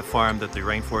kind of farm that the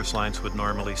Rainforest Alliance would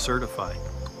normally certify.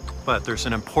 But there's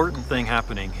an important thing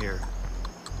happening here.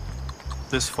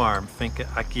 This farm, Finca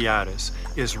Aquiares,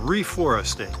 is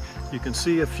reforesting. You can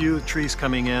see a few trees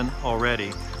coming in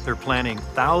already. They're planting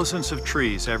thousands of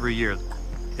trees every year.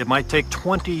 It might take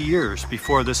 20 years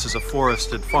before this is a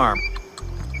forested farm.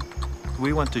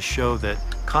 We want to show that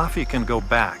coffee can go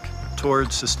back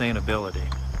towards sustainability.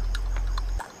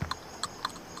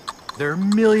 There are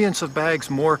millions of bags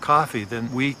more coffee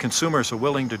than we consumers are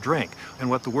willing to drink.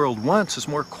 And what the world wants is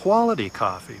more quality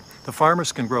coffee. The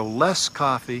farmers can grow less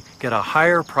coffee, get a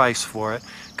higher price for it.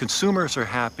 Consumers are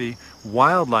happy,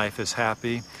 wildlife is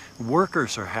happy,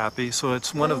 workers are happy, so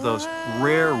it's one of those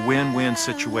rare win-win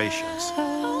situations.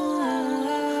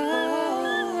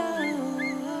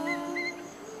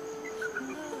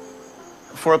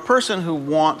 For a person who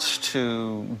wants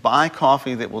to buy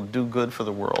coffee that will do good for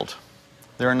the world,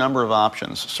 there are a number of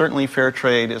options. Certainly fair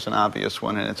trade is an obvious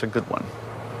one, and it's a good one.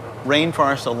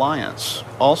 Rainforest Alliance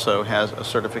also has a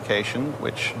certification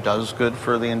which does good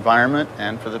for the environment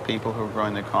and for the people who are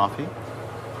growing the coffee.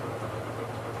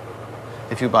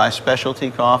 If you buy specialty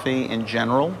coffee in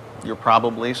general, you're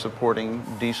probably supporting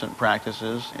decent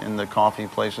practices in the coffee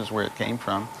places where it came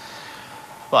from.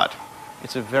 But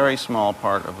it's a very small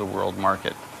part of the world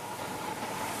market.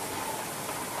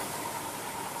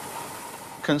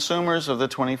 Consumers of the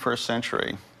 21st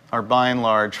century are by and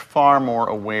large far more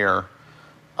aware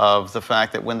of the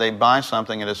fact that when they buy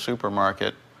something at a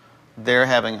supermarket, they're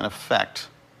having an effect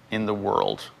in the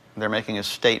world. They're making a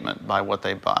statement by what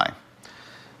they buy.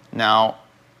 Now,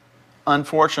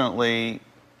 unfortunately,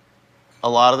 a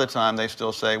lot of the time they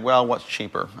still say, well, what's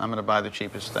cheaper? I'm going to buy the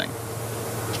cheapest thing.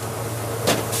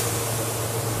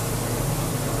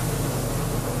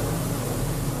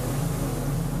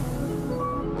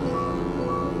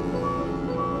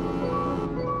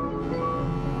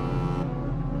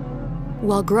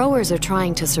 While growers are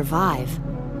trying to survive,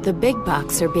 the big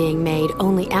bucks are being made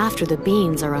only after the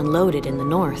beans are unloaded in the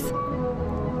north.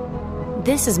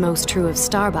 This is most true of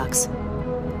Starbucks,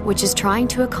 which is trying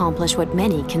to accomplish what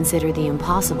many consider the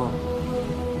impossible: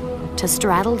 to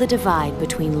straddle the divide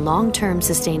between long-term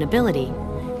sustainability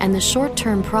and the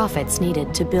short-term profits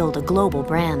needed to build a global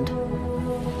brand.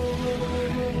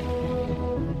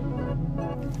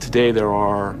 Today there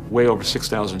are way over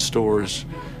 6,000 stores.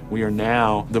 We are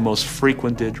now the most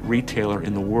frequented retailer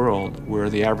in the world, where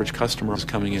the average customer is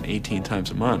coming in 18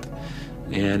 times a month.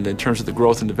 And in terms of the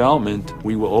growth and development,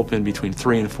 we will open between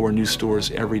 3 and 4 new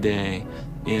stores every day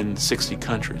in 60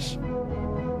 countries.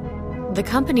 The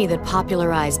company that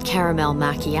popularized caramel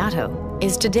macchiato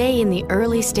is today in the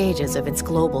early stages of its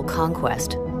global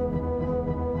conquest.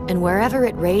 And wherever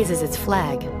it raises its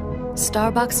flag,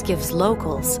 Starbucks gives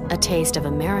locals a taste of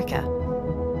America,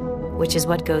 which is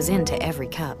what goes into every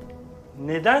cup.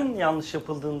 Neden yanlış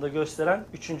yapıldığını da gösteren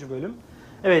 3. bölüm.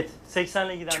 Evet,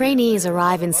 80'le giden... Trainees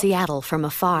arrive in Seattle from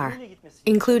afar,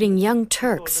 including young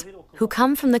Turks who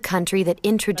come from the country that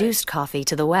introduced coffee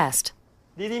to the West.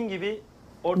 Dediğim gibi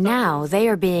Now they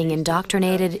are being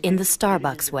indoctrinated in the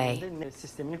Starbucks way.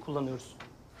 sistemini kullanıyoruz.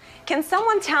 Can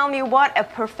someone tell me what a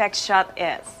perfect shot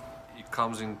is? It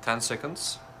comes in 10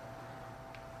 seconds.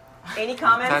 Any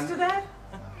comments 10 to that?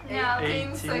 Yeah,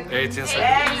 18 seconds.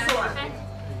 Excellent.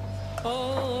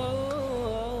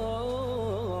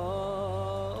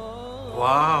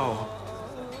 Wow.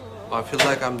 I feel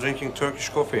like I'm drinking Turkish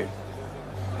coffee.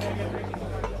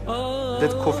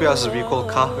 That coffee as we call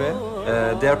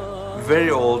kahve, they're very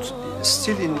old.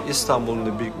 Still in Istanbul, in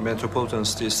the big metropolitan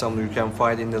city Istanbul, you can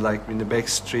find in the back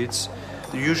streets.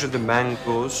 Usually the man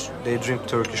goes, they drink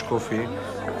Turkish coffee.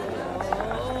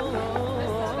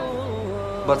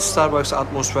 But Starbucks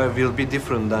atmosphere will be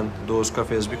different than those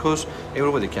cafes because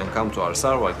everybody can come to our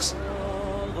Starbucks.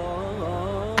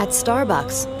 At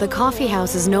Starbucks, the coffee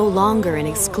house is no longer an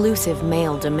exclusive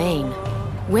male domain.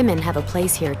 Women have a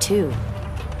place here too.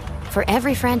 For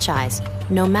every franchise,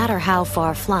 no matter how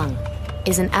far-flung,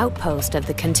 is an outpost of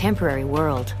the contemporary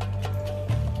world.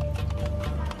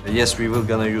 Yes, we will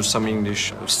gonna use some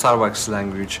English, Starbucks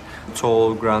language,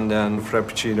 tall, grande, and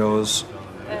frappuccinos.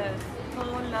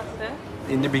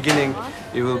 In the beginning,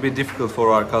 it will be difficult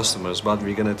for our customers, but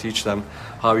we're gonna teach them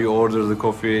how you order the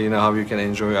coffee, how you can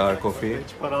enjoy our coffee.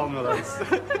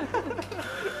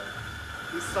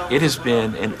 It has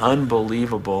been an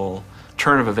unbelievable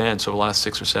turn of events over the last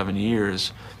 6 or 7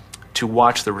 years to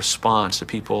watch the response that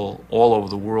people all over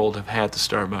the world have had to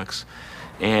Starbucks.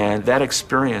 And that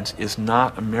experience is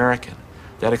not American.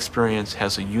 That experience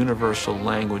has a universal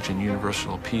language and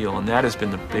universal appeal, and that has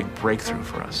been the big breakthrough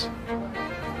for us.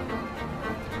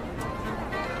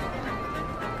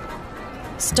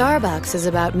 Starbucks is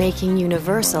about making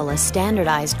universal a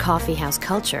standardized coffeehouse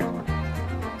culture,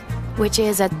 which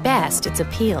is at best its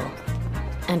appeal,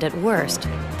 and at worst,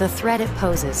 the threat it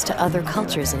poses to other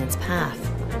cultures in its path.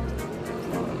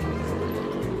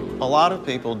 A lot of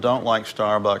people don't like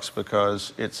Starbucks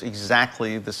because it's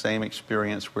exactly the same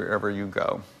experience wherever you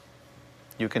go.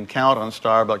 You can count on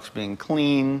Starbucks being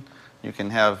clean. You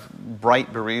can have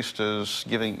bright baristas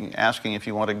asking if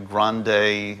you want a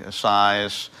grande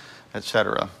size,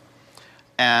 etc.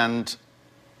 And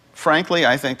frankly,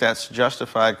 I think that's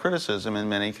justified criticism in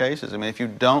many cases. I mean, if you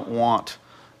don't want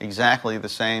exactly the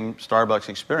same Starbucks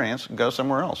experience, go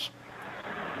somewhere else.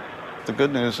 The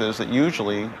good news is that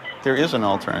usually there is an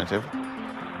alternative.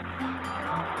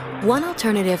 One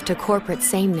alternative to corporate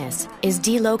sameness is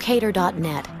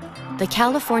Delocator.net, the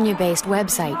California-based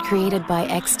website created by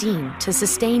Extine to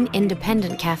sustain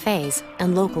independent cafes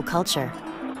and local culture.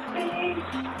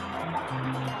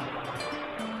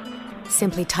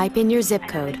 Simply type in your zip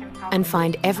code and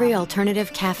find every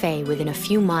alternative cafe within a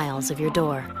few miles of your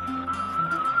door.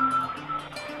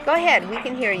 Go ahead, we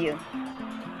can hear you.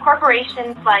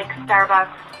 Corporations like Starbucks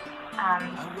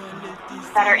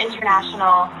that are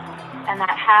international and that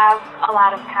have a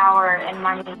lot of power and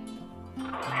money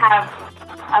have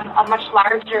a much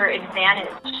larger advantage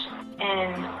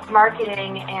in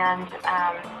marketing and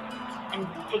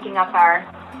taking up our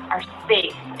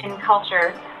space in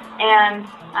culture, and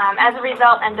as a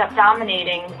result end up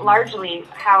dominating largely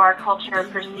how our culture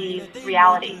perceives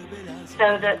reality.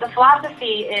 So the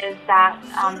philosophy is that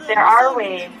there are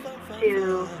ways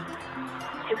to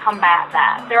combat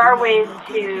that. There are ways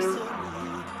to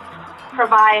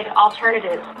provide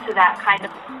alternatives to that kind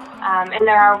of, and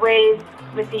there are ways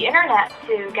with the internet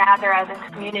to gather as a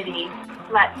community,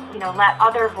 let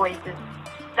other voices.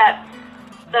 That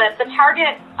the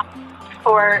target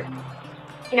for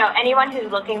anyone who's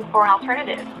looking for an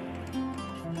alternative.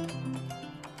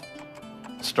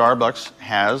 Starbucks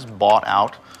has bought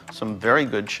out some very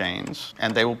good chains,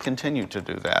 and they will continue to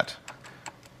do that.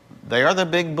 They are the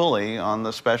big bully on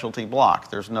the specialty block.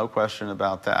 There's no question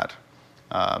about that.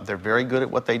 They're very good at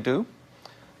what they do,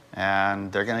 and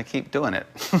they're going to keep doing it.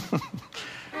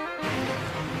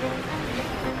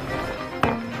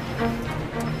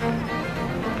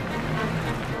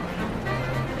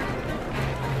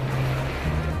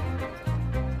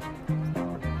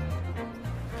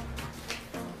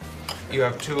 You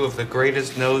have two of the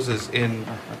greatest noses in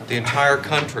the entire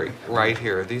country right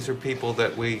here. These are people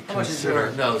that we consider... How much is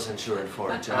your nose insured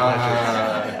for,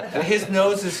 John? His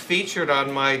nose is featured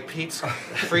on my Pete's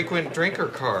frequent drinker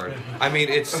card. I mean,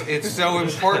 it's so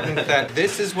important that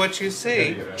this is what you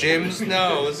see, Jim's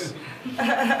nose.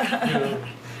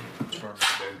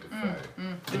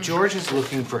 George is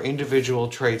looking for individual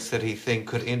traits that he thinks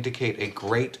could indicate a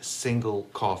great single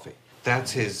coffee.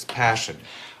 That's his passion.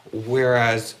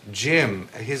 Whereas Jim,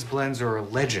 his blends are a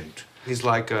legend. He's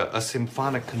like a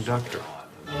symphonic conductor.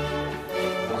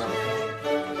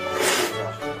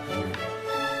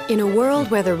 In a world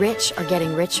where the rich are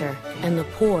getting richer and the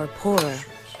poor poorer,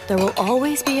 there will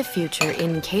always be a future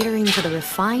in catering to the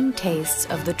refined tastes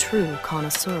of the true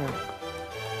connoisseur.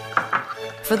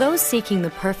 For those seeking the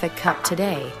perfect cup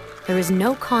today, there is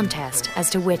no contest as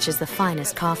to which is the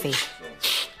finest coffee.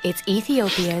 It's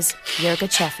Ethiopia's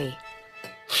Yirgacheffe.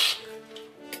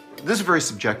 This is a very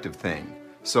subjective thing.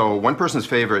 So one person's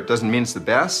favorite doesn't mean it's the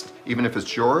best, even if it's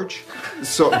George.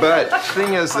 But the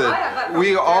thing is that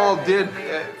we all did,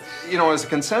 as a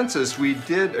consensus, we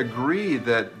did agree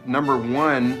that number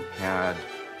one had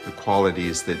the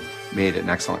qualities that made it an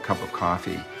excellent cup of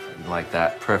coffee. Like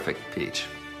that perfect peach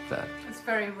that it's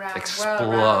very round,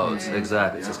 explodes.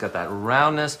 Exactly. It's just got that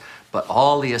roundness, but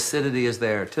all the acidity is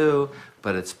there too.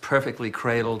 But it's perfectly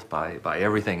cradled by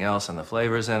everything else and the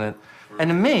flavors in it. And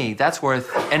to me, that's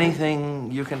worth anything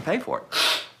you can pay for it.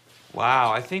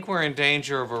 Wow, I think we're in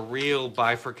danger of a real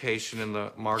bifurcation in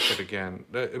the market again,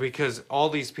 because all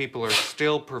these people are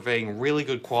still purveying really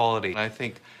good quality. I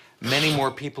think many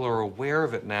more people are aware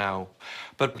of it now,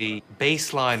 but the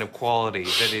baseline of quality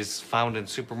that is found in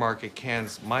supermarket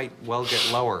cans might well get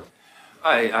lower.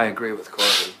 I agree with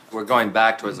Corby. We're going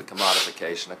back towards the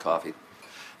commodification of coffee.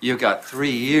 You've got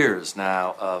 3 years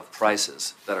now of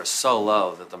prices that are so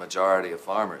low that the majority of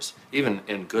farmers, even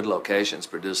in good locations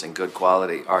producing good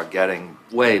quality, are getting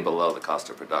way below the cost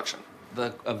of production.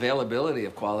 The availability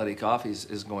of quality coffees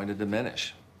is going to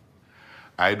diminish.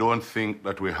 I don't think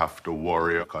that we have to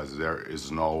worry because there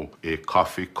is now a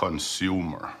coffee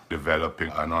consumer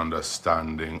developing an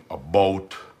understanding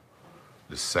about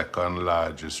the second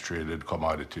largest traded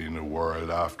commodity in the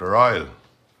world after oil.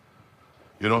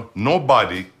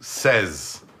 Nobody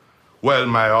says, well,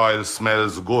 my oil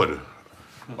smells good,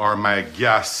 or my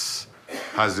gas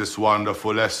has this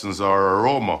wonderful essence or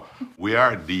aroma. We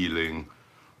are dealing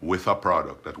with a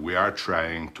product that we are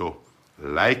trying to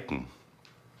liken,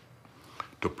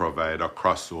 to provide a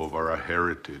crossover, a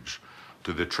heritage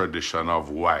to the tradition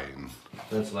of wine.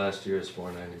 That's last year's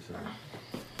 $4.97.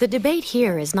 The debate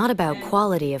here is not about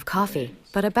quality of coffee,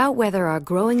 but about whether our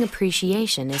growing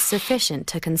appreciation is sufficient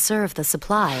to conserve the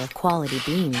supply of quality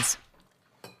beans.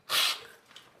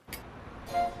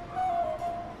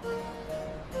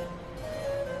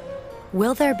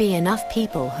 Will there be enough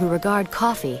people who regard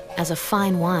coffee as a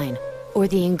fine wine or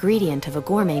the ingredient of a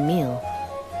gourmet meal?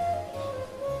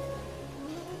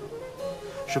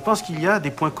 Je pense qu'il y a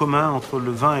des points communs entre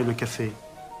le vin et le café.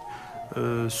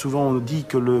 Souvent on dit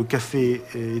que le café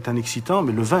est un excitant,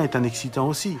 mais le vin est un excitant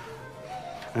aussi.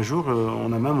 Un jour,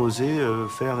 on a même osé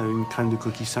faire une crème de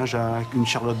coquille Saint-Jacques, une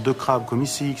charlotte de crabe comme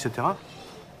ici, etc.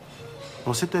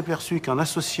 On s'est aperçu qu'en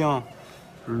associant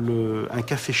un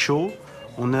café chaud,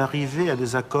 on est arrivé à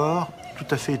des accords tout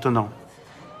à fait étonnants.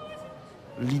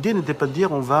 L'idée n'était pas de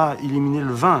dire on va éliminer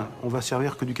le vin, on va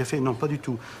servir que du café. Non, pas du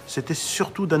tout. C'était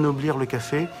surtout d'anoblir le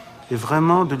café et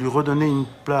vraiment de lui redonner une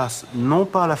place, non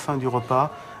pas à la fin du repas,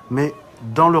 mais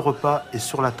dans le repas et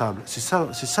sur la table.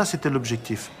 C'était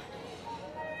l'objectif.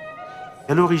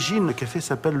 À l'origine, le café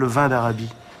s'appelle le vin d'Arabie.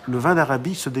 Le vin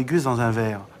d'Arabie se déguste dans un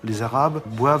verre. Les Arabes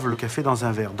boivent le café dans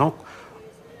un verre. Donc,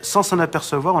 sans s'en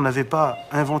apercevoir, on n'avait pas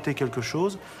inventé quelque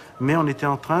chose, mais on était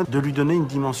en train de lui donner une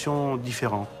dimension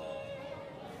différente.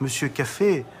 Monsieur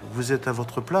Café, vous êtes à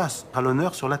votre place, à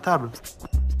l'honneur sur la table.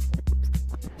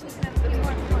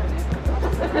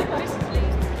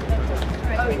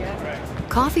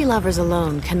 Coffee lovers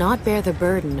alone cannot bear the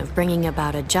burden of bringing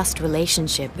about a just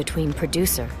relationship between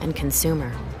producer and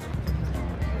consumer.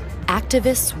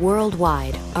 Activists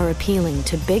worldwide are appealing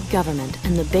to big government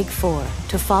and the Big Four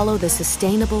to follow the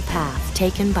sustainable path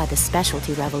taken by the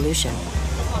specialty revolution.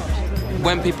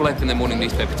 When people open their morning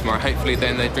newspaper tomorrow, hopefully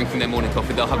then they're drinking their morning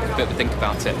coffee, they'll have a bit of a think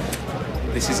about it.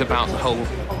 This is about the whole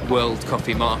world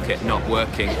coffee market not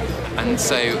working. And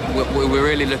so we're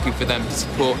really looking for them to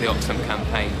support the Oxfam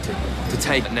campaign, to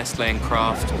take Nestle and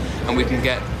Kraft, and we can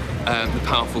get the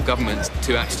powerful governments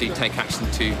to actually take action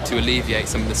to alleviate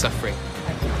some of the suffering.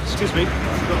 Excuse me, you've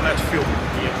got that fuel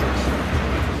at the entrance.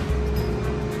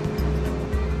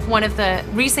 One of the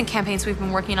recent campaigns we've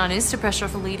been working on is to pressure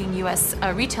the leading U.S.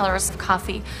 retailers of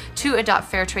coffee to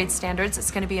adopt fair trade standards. It's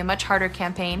going to be a much harder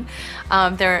campaign.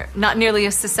 They're not nearly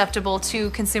as susceptible to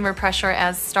consumer pressure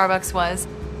as Starbucks was,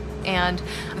 and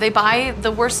they buy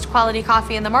the worst quality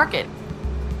coffee in the market.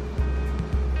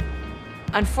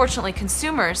 Unfortunately,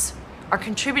 consumers are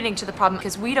contributing to the problem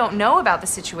because we don't know about the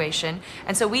situation,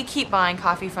 and so we keep buying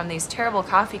coffee from these terrible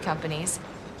coffee companies.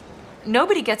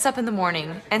 Nobody gets up in the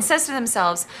morning and says to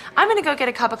themselves, I'm going to go get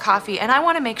a cup of coffee and I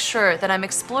want to make sure that I'm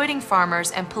exploiting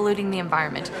farmers and polluting the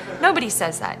environment. Nobody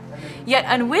says that. Yet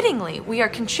unwittingly, we are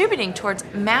contributing towards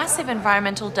massive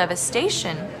environmental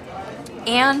devastation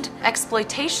and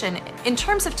exploitation in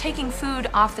terms of taking food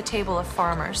off the table of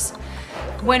farmers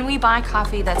when we buy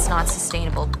coffee that's not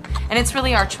sustainable. And it's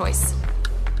really our choice.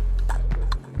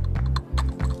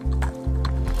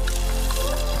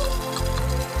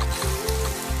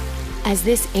 As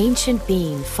this ancient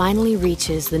bean finally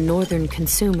reaches the northern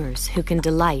consumers who can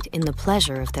delight in the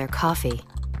pleasure of their coffee,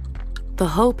 the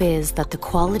hope is that the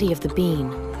quality of the bean,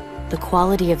 the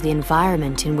quality of the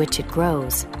environment in which it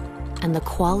grows, and the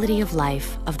quality of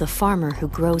life of the farmer who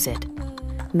grows it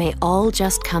may all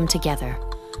just come together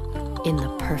in the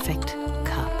perfect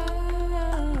cup.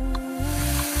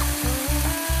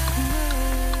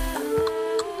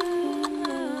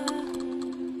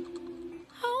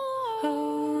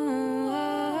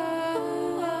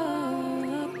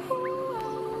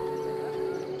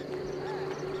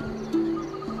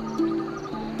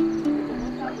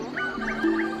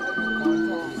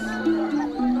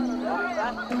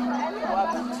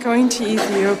 Going to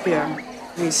Ethiopia,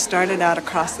 we started out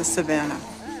across the savannah.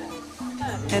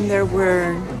 And there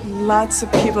were lots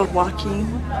of people walking.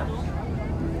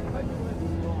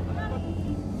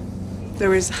 There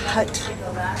was hut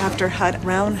after hut,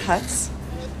 round huts.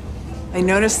 I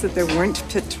noticed that there weren't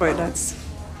pit toilets.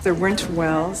 There weren't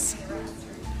wells.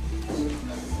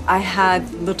 I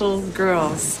had little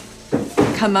girls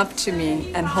come up to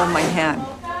me and hold my hand.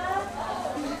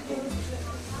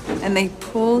 And they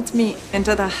pulled me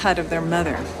into the hut of their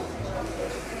mother.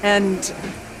 And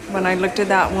when I looked at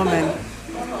that woman,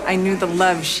 I knew the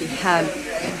love she had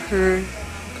for her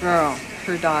girl,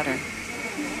 her daughter.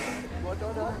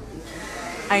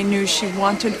 I knew she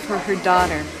wanted for her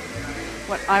daughter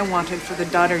what I wanted for the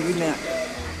daughter you met.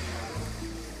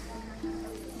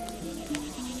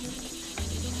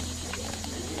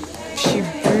 She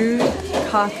brewed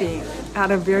coffee out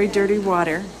of very dirty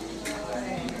water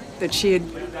that she had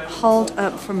hauled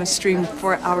up from a stream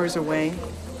 4 hours away.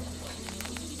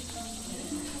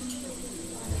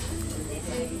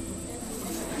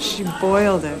 She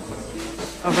boiled it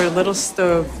over a little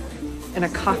stove in a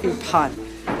coffee pot.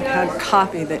 It had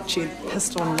coffee that she'd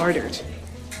pestle and mortared.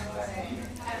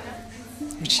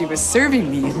 What she was serving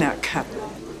me in that cup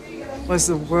was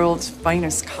the world's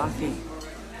finest coffee.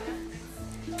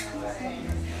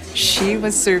 She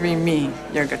was serving me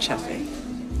Yerga Cefe.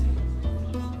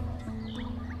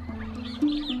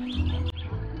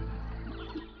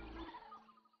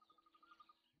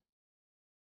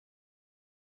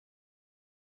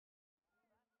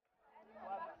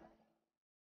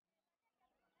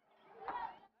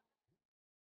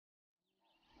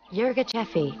 Yerga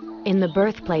Cefe, in the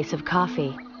birthplace of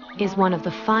coffee, is one of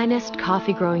the finest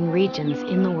coffee-growing regions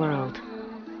in the world.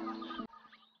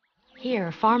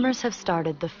 Here, farmers have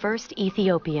started the first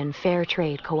Ethiopian fair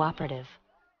trade cooperative.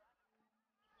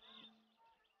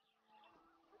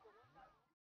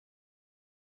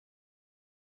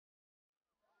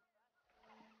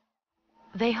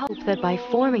 They hope that by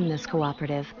forming this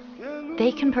cooperative,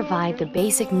 they can provide the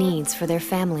basic needs for their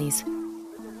families,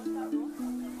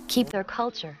 keep their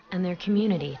culture and their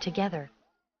community together,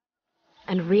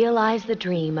 and realize the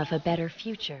dream of a better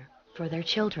future for their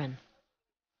children.